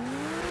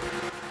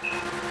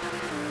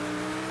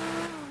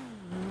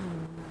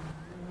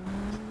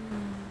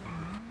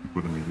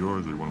 Put him in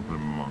yours, or you want to put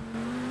him in mine?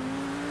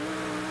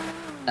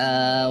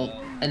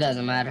 It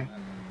doesn't matter.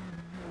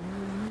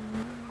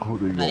 Oh,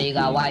 they You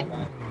got wife.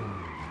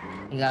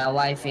 You got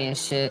wifey and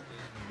shit.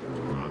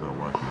 I got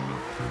wifey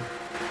enough.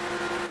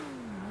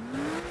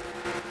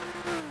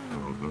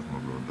 That's my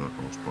little duck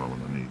on spot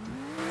when I need to.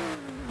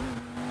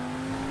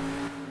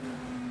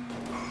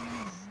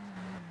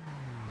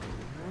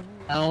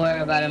 Don't worry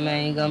about it,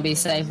 man. You're gonna be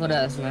safe with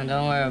us, man.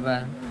 Don't worry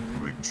about it.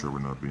 Making sure we're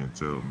not being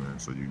tailed, man.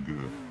 So you're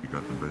good. You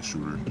got the best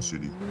shooter in the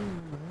city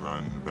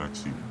riding in the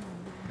backseat.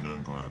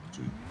 Nothing gonna happen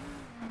to you.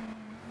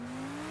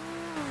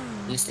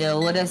 You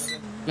still with us,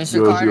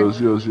 Mr. Yes, Carter?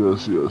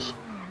 yes.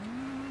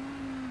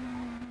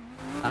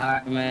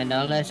 Alright, man.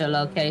 Don't let your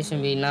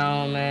location be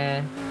known,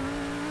 man.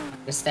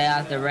 Just stay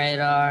off the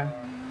radar.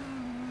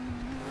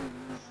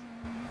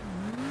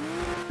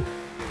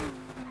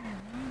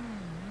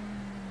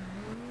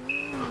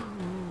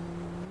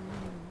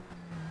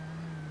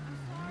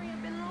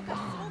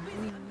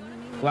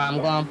 Where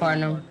I'm going,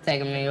 partner,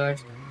 take him to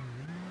yours.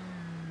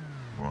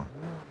 Come on.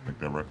 Make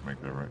that right. And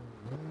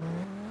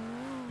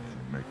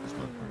make this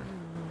left right.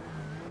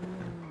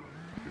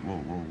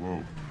 Okay.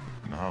 Whoa.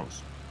 In the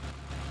house.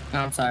 Oh,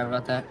 I'm sorry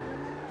about that.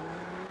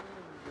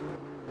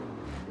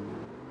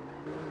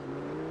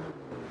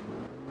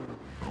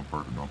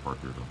 Don't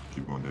park there though.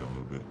 Keep going down a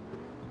little bit.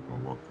 I'm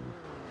gonna walk through.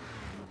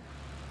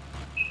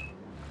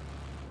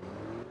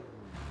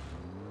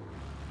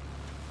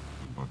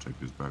 I'm gonna take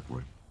this back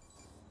way.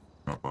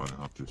 Hop out and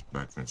hop this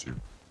back fence here.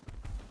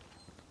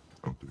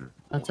 Come through there.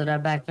 Up to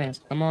that back fence.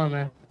 Come on,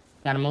 man.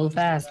 Gotta move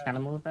fast.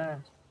 Come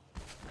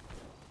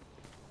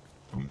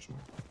this way.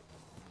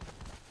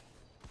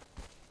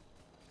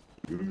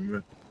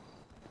 Good.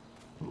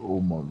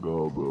 Oh my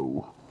God,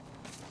 bro.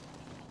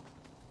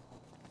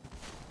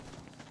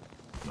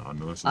 No, I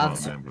know it's a lot,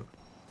 Officer. man,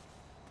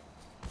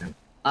 but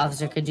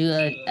Officer, could you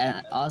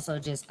also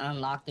just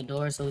unlock the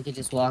door so we could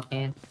just walk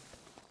in?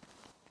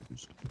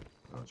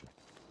 Gotcha.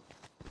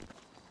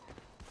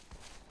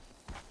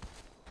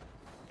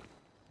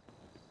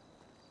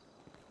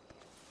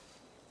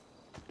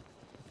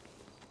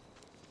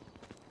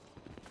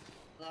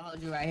 I'll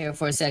hold you right here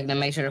for a second to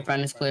make sure the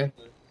front is clear.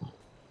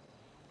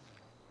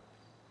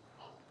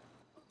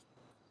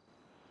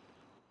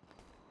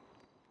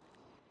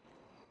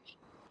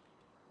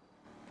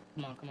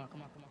 Come on.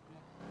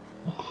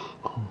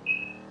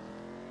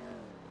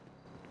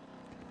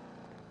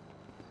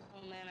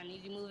 Oh man, I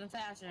need you moving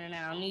faster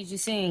now. I need you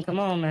seeing. Come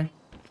on, man.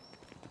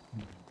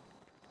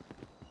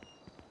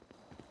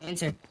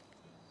 Enter.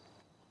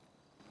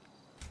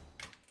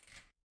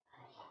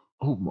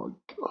 Oh my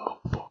God.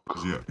 Fuck.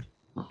 Yeah.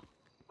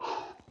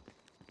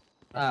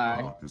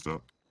 Alright. This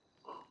up.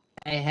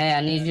 Hey,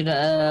 I need you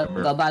to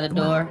go by the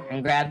door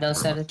and grab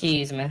those set of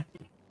keys, man.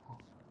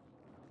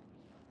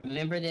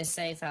 Remember this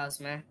safe house,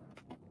 man.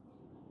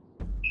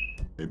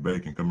 Hey,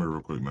 Bacon, come here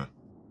real quick, man.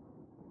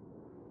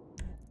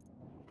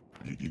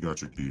 You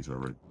got your keys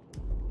already.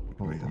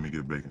 Let me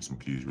get Bacon some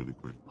keys really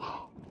quick.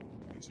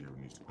 He's here.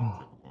 Needs to come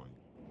check up on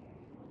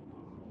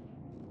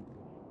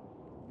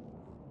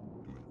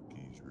you.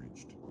 Keys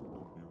reached.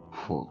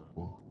 Fuck,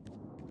 bro.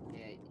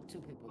 Yeah, 2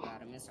 people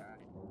got him. It's alright.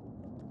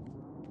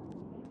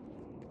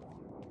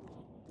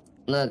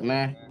 Look,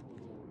 man.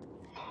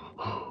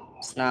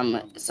 It's not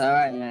much. It's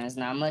alright, man. It's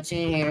not much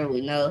in here.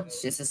 We know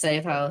it's just a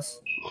safe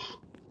house.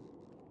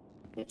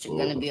 But you're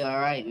gonna be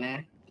alright,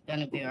 man. You're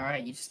gonna be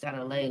alright. You just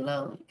gotta lay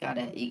low.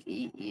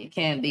 You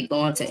can't be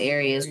going to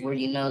areas where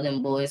you know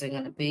them boys are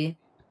gonna be.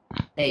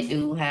 They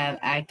do have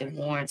active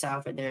warrants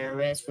out for their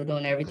arrest. We're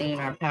doing everything in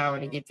our power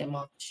to get them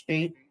off the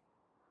street.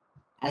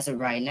 As of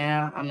right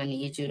now, I'm gonna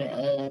need you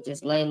to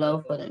just lay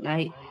low for the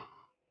night.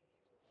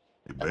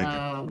 Hey,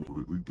 Bacon,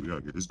 we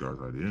gotta get this guy's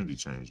identity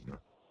changed, man.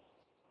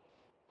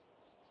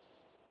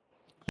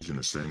 He's in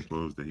the same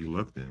clothes that he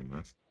left in,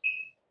 man.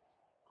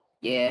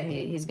 Yeah,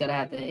 he's gonna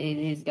have to.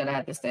 He's gonna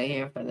have to stay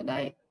here for the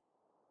night.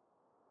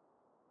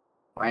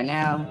 Right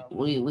now,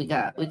 we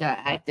got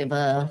active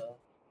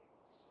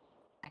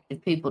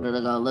people to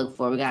go look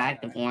for. We got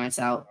active warrants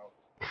out.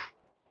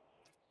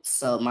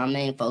 So my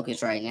main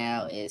focus right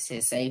now is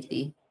his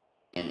safety,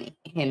 and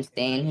him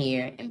staying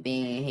here and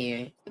being in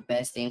here is the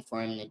best thing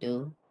for him to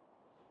do.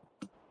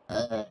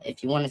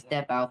 If you want to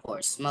step out for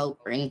a smoke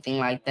or anything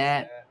like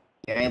that,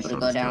 you're able to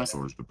go down.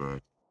 Towards the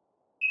back.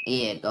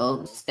 Yeah,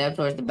 go step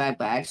towards the back,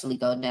 but actually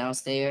go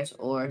downstairs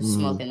or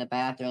smoke in the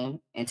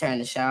bathroom and turn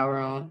the shower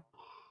on.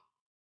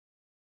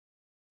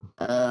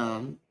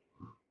 You're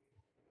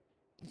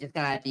just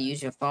gonna have to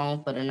use your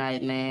phone for the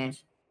night, man.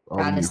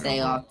 Try to stay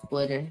off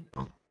Twitter.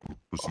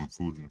 Put some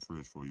food in the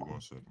fridge for you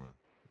one sec, man.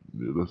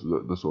 Yeah,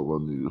 that's all I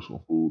need is some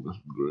food. That's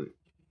great.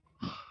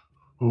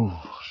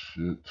 Oh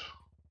shit.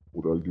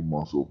 What I get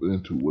myself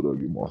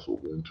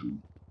into?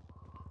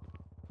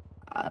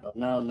 I don't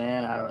know,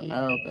 man. I don't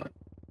know, but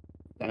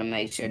I'm gonna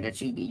make sure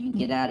that you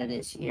get out of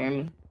this. You hear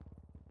me?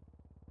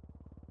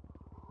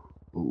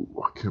 Oh,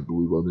 I can't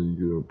believe I didn't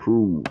get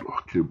approved.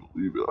 I can't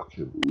believe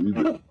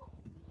it.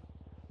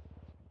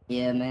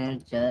 Yeah,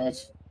 man.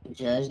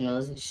 Judge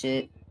knows his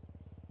shit.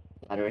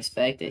 Gotta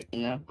respect it, you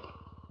know.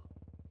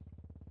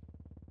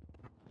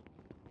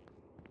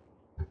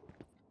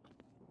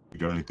 You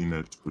got anything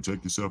to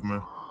protect yourself,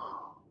 man?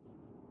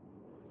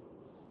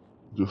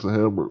 Just a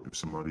hammer. If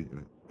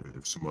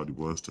somebody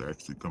was to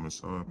actually come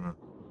inside, man.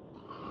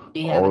 Do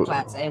you have a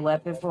Class A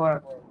weapon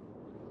for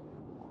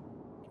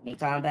any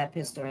combat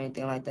pistol or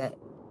anything like that?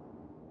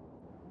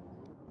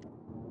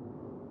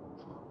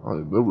 I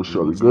ain't never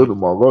shot a gun in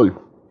my life.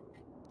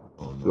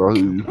 Oh no, I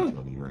hear you you. can't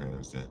put in your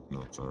hands then.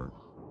 No, sorry.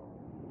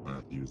 I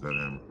have to use that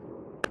hammer.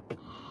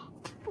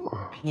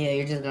 Yeah,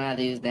 you're just gonna have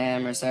to use the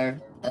hammer,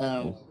 sir.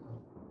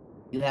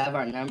 You have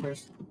our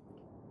numbers.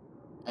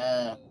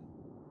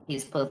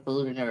 He's put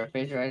food in the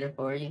refrigerator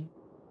for you.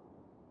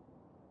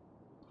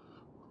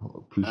 I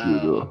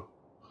appreciate that.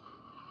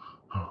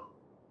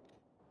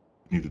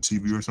 Need a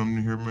TV or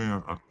something here,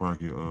 man? I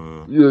probably get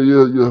Yeah.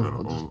 I got I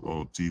an just,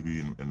 old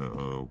TV in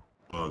the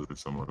closet or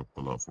something I can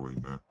pull out for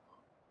you, man.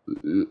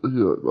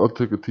 yeah, I'll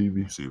take a Let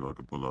me TV. see if I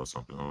can pull out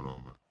something. Hold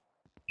on, man.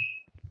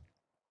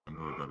 I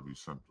know there got to be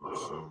something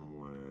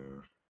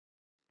somewhere.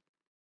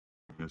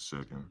 Give me a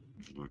second.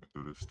 Just looking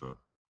through this stuff.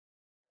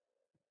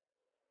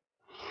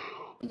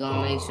 We're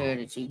gonna make sure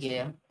that you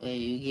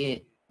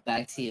get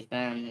back to your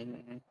family,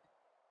 man.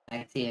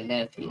 Back to your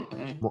nephew,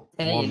 man.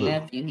 Tell My your ne-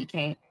 nephew he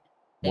can't.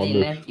 my Tell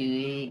your nephew, nephew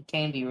he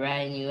can't be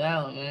ratting you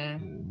out,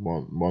 man.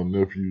 my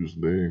nephews,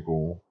 they ain't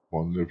gonna.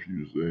 My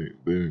nephews,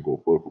 they ain't gonna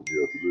fuck with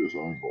me after this. I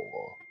ain't gonna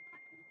lie.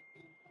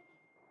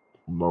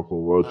 I'm not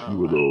gonna lie to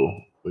you at Oh,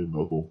 all. They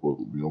not gonna fuck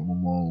with me. I'm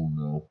on my own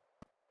now.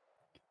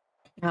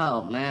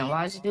 oh man,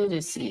 why'd you do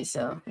this to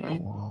yourself, man?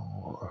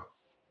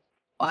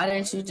 Why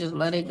didn't you just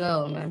let it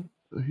go, man?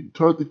 He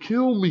tried to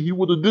kill me. He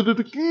would have did it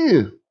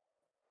again.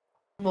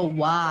 But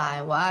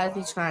why? Why is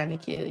he trying to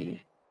kill you?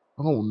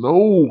 I don't know.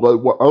 Like,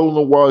 I don't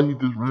know why he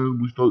just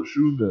randomly started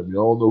shooting at me. I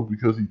don't know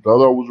because he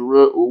thought I was a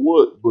rat or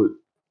what. But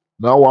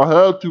now I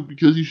have to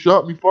because he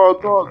shot me 5 All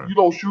times. right. You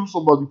don't shoot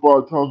somebody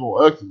 5 times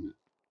on accident.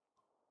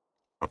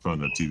 I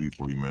found that TV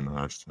for you, man.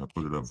 I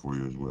put it up for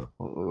you as well.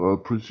 I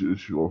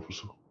appreciate you,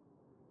 officer.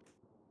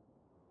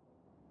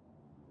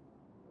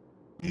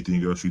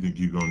 Anything else you think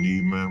you're gonna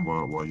need, man,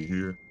 while you're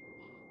here?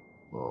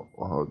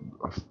 I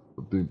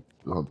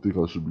think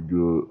I should be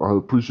good. I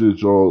appreciate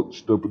y'all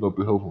stepping up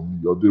and helping me.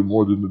 Y'all did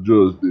more than the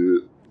judge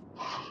did.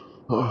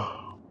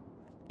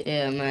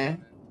 Yeah,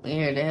 man. We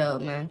here to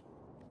help, man.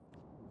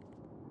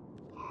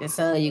 Just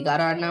you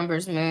got our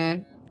numbers,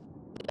 man.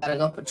 You gotta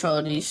go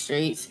patrol these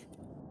streets.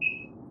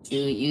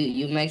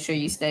 You make sure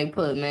you stay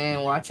put,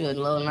 man. Watch you a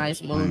little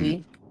nice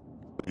movie.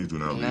 Please do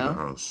not You leave the know?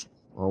 house.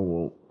 I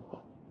won't.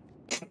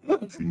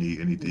 If you need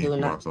anything Do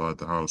from not. outside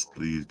the house,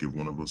 please give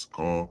one of us a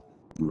call.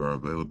 We are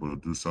available to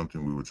do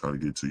something. We will try to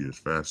get to you as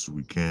fast as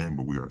we can,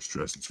 but we are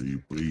stressing to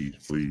you. Please,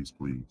 please,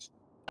 please.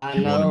 I If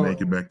you want to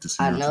make know. it back to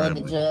see I your know the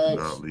family, do judge.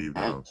 not leave the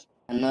I, house.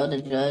 I know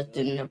the judge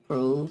didn't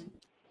approve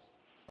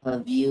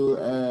of you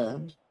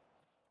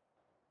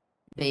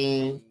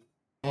being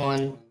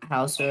on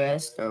house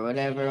arrest or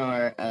whatever,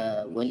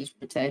 or witness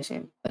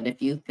protection. But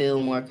if you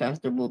feel more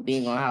comfortable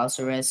being on house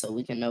arrest so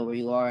we can know where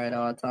you are at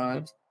all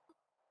times,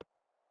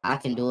 I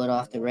can do it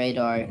off the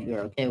radar if you're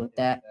okay with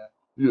that.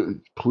 Yeah,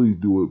 please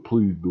do it.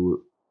 Please do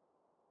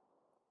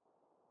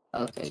it.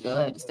 Okay, go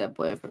ahead and step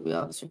away from me,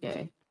 Officer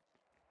K.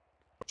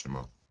 Watch your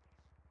mouth.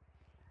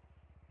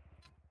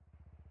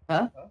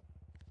 Huh?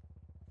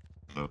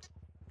 No.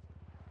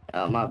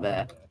 Oh, my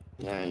bad.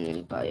 I didn't mean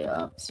to call you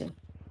officer.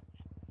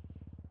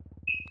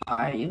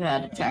 Alright, you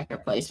had a tracker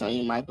placed on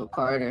you, Michael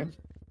Carter.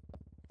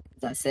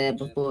 As I said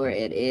before,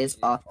 it is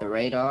off the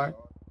radar.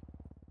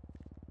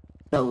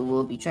 So we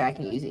will be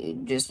tracking you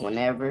just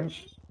whenever.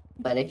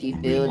 But if you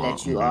feel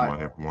that I'm you being my are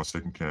head for 1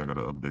 second. Can I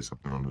gotta update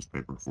something on this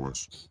paper for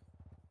us?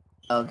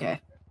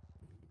 okay,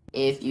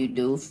 if you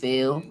do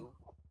feel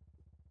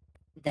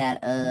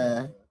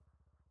that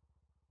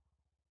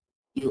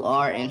you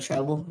are in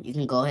trouble, you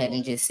can go ahead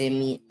and just send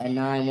me a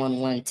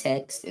 911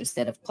 text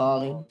instead of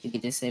calling. You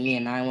can just send me a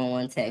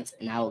 911 text,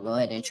 and I will go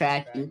ahead and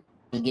track you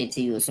and get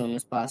to you as soon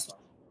as possible.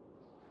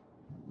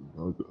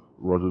 Okay.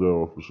 Roger that,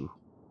 officer. You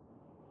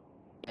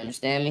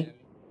understand me?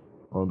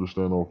 I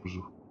understand, officer.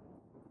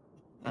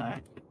 All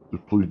right.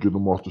 Just please get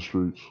them off the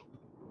streets.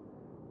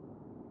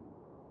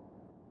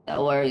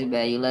 No worries,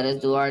 man. You let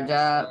us do our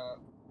job,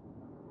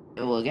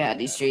 and we'll get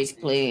these streets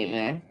clean,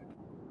 man.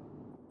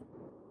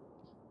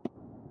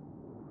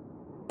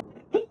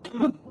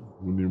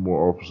 We need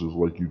more officers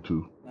like you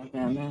too.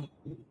 Okay, man.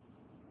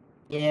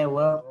 Yeah,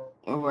 well,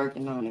 we're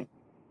working on it.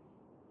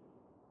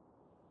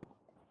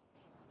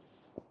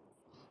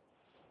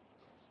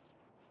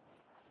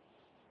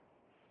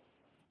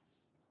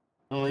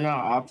 And we're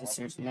not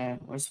officers, man.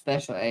 We're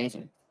special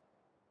agents.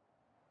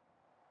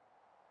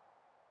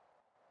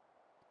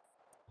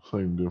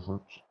 Same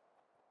difference.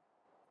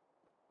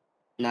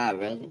 Not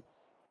really.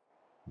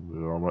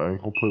 Yeah, I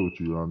ain't gonna play with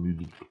you. I need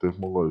you to protect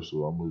my life,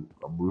 so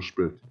I'm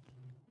respect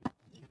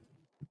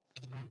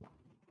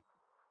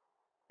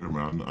Yeah,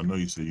 man, I know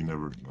you said you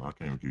never. I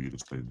can't give you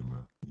this taser,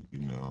 man. You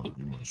know,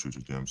 you want to shoot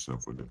your damn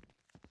self with it.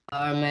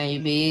 All right, man.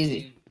 You be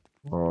easy.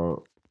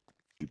 you.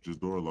 Keep this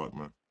door locked,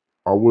 man.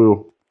 I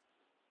will.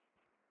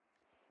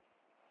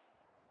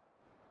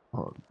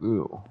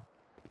 Damn.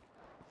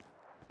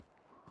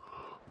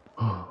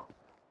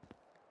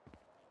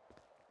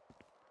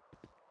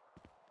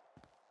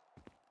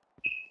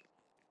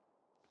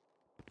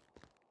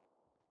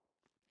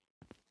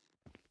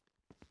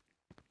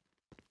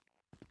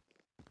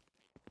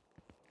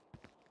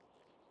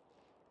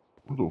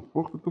 What the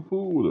fuck is the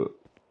fool at?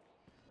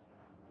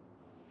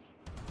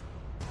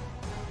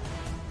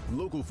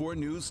 Local 4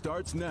 News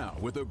starts now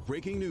with a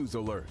breaking news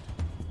alert.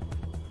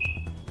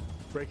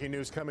 Breaking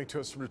news coming to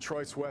us from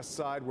Detroit's west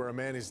side, where a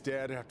man is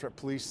dead after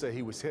police say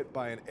he was hit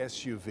by an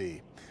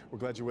SUV. We're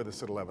glad you're with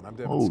us at 11. I'm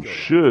Devin Oh Skilling.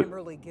 shit!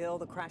 Kimberly Gill,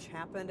 the crash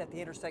happened at the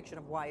intersection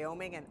of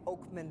Wyoming and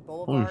Oakman I need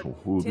Boulevard. some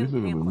food. These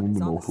Tim niggas didn't Pamplin give is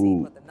me on no the scene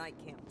food. with the night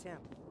cam. Tim.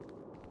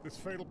 This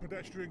fatal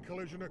pedestrian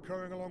collision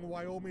occurring along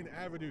Wyoming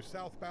Avenue,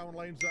 southbound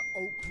lanes at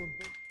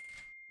Oakman.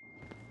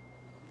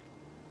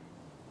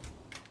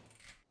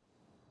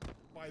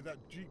 By that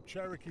Jeep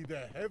Cherokee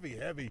there,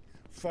 heavy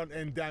front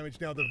end damage.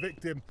 Now the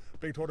victim,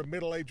 being told a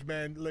middle-aged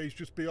man, lays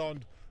just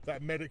beyond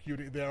that medic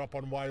unit there up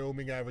on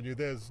Wyoming Avenue.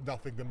 There's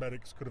nothing the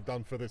medics could have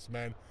done for this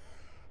man.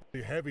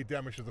 The heavy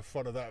damage to the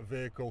front of that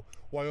vehicle.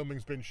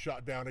 Wyoming's been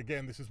shut down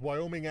again. This is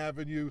Wyoming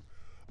Avenue.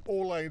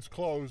 All lanes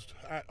closed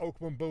at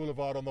Oakman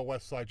Boulevard on the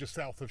west side, just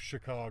south of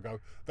Chicago.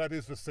 That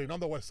is the scene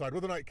on the west side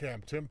with the night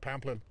cam. Tim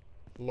Pamplin,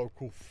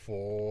 Local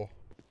 4.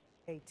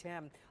 Hey,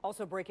 Tim.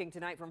 Also breaking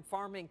tonight from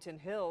Farmington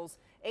Hills,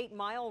 8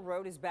 Mile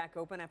Road is back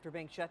open after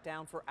being shut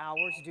down for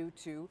hours due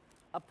to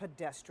a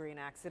pedestrian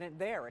accident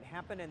there. It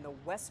happened in the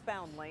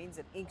westbound lanes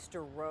at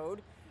Inkster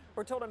Road.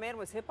 We're told a man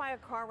was hit by a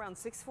car around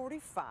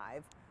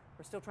 6:45.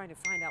 We're still trying to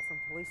find out from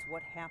police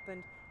what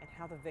happened and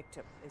how the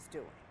victim is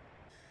doing.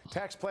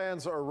 Tax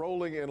plans are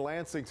rolling in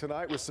Lansing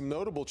tonight with some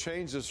notable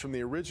changes from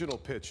the original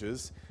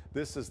pitches.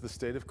 This as the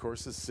state, of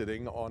course, is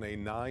sitting on a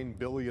 $9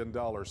 billion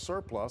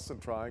surplus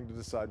and trying to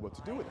decide what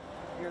to do with it.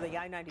 Near the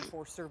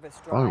I-94 service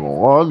I drive. ain't gonna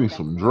lie, I need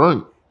some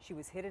drink. She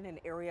was hit in an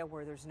area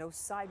where there's no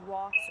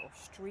sidewalks or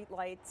street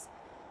lights.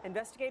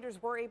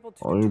 Investigators were able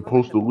to I ain't determine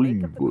supposed the to make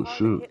leave, of the but car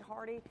shit. that hit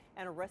Hardy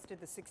and arrested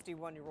the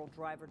 61-year-old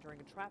driver during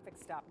a traffic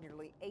stop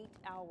nearly 8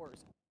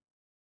 hours.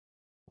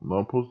 I'm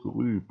not supposed to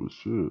leave, but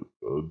shit.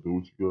 Gotta do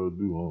what you gotta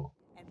do,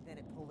 huh? And then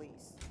at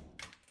police.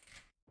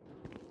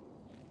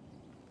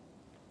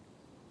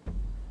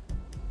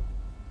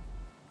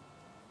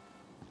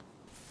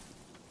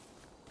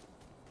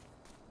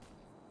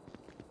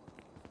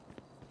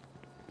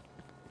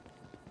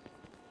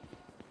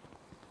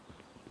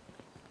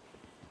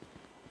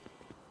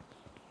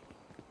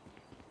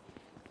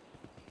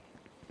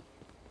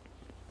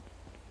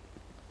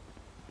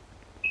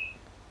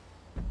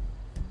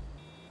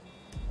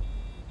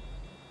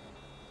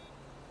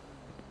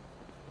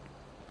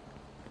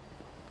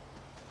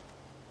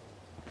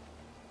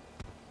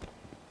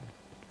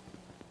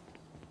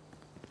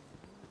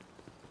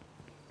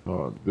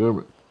 God damn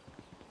it.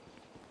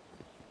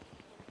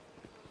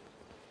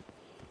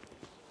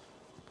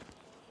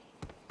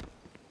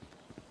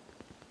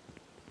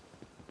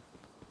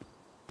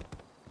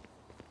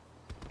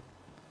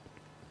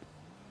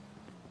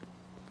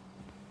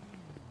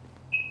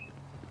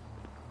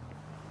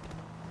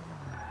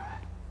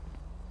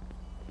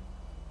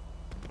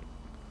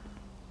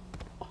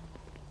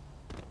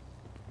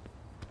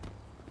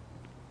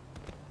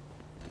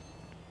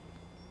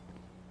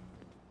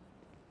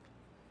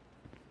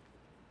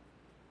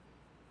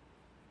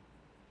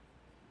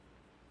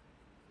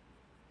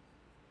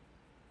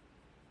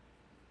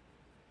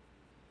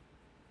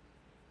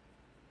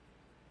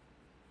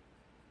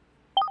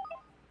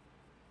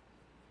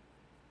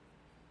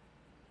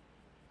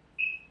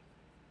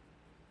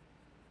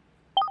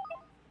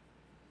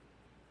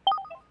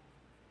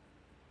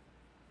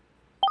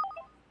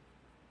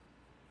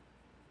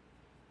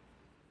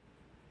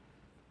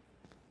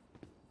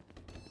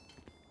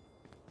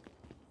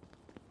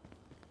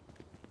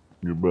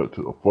 Get back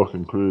to the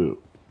fucking crib.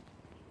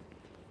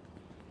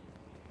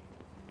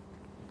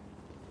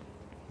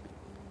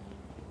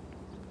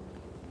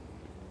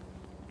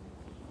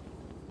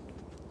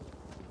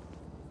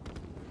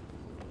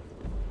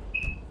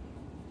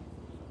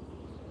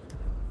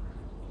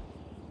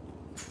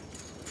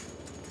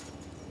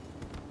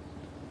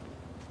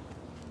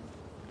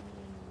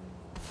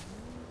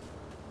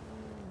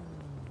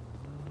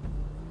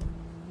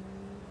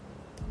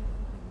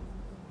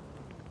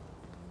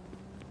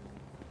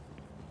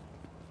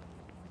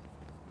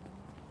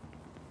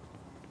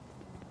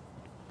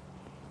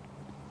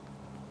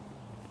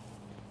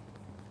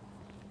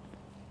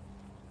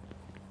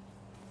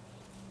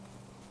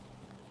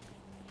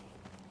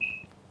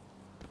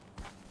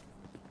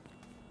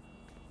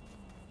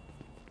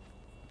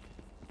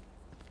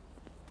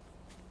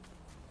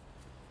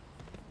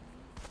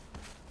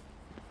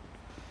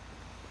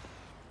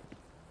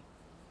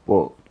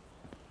 Fuck.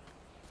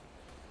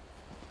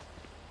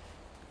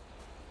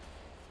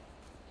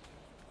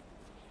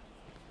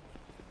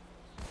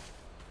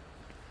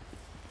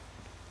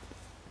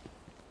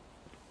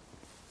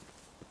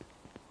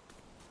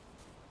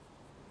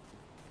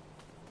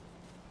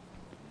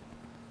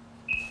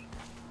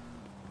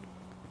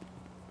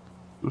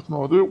 That's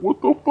not it.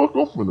 What the fuck?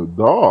 I'm finna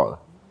die.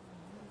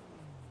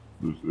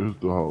 This is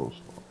the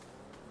house.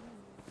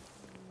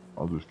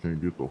 I just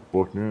can't get the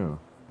fuck in.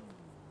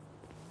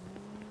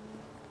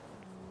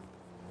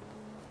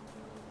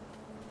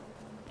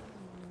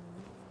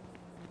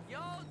 Yo,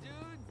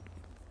 dude.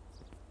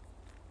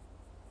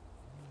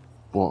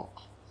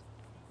 Fuck.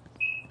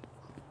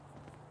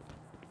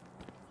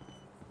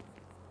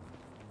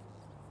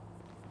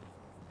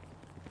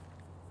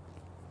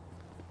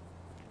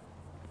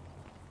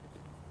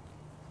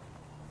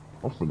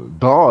 I'm finna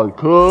die,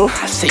 cuz.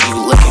 I say you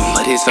looking,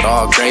 but is it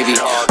all gravy?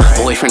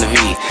 Boy from the V,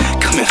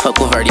 come and fuck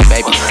with Verdi,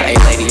 baby. Say,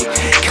 lady,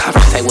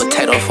 conversate with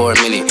Tato for a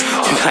minute.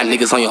 You got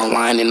niggas on your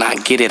line and I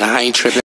get it, I ain't tripping.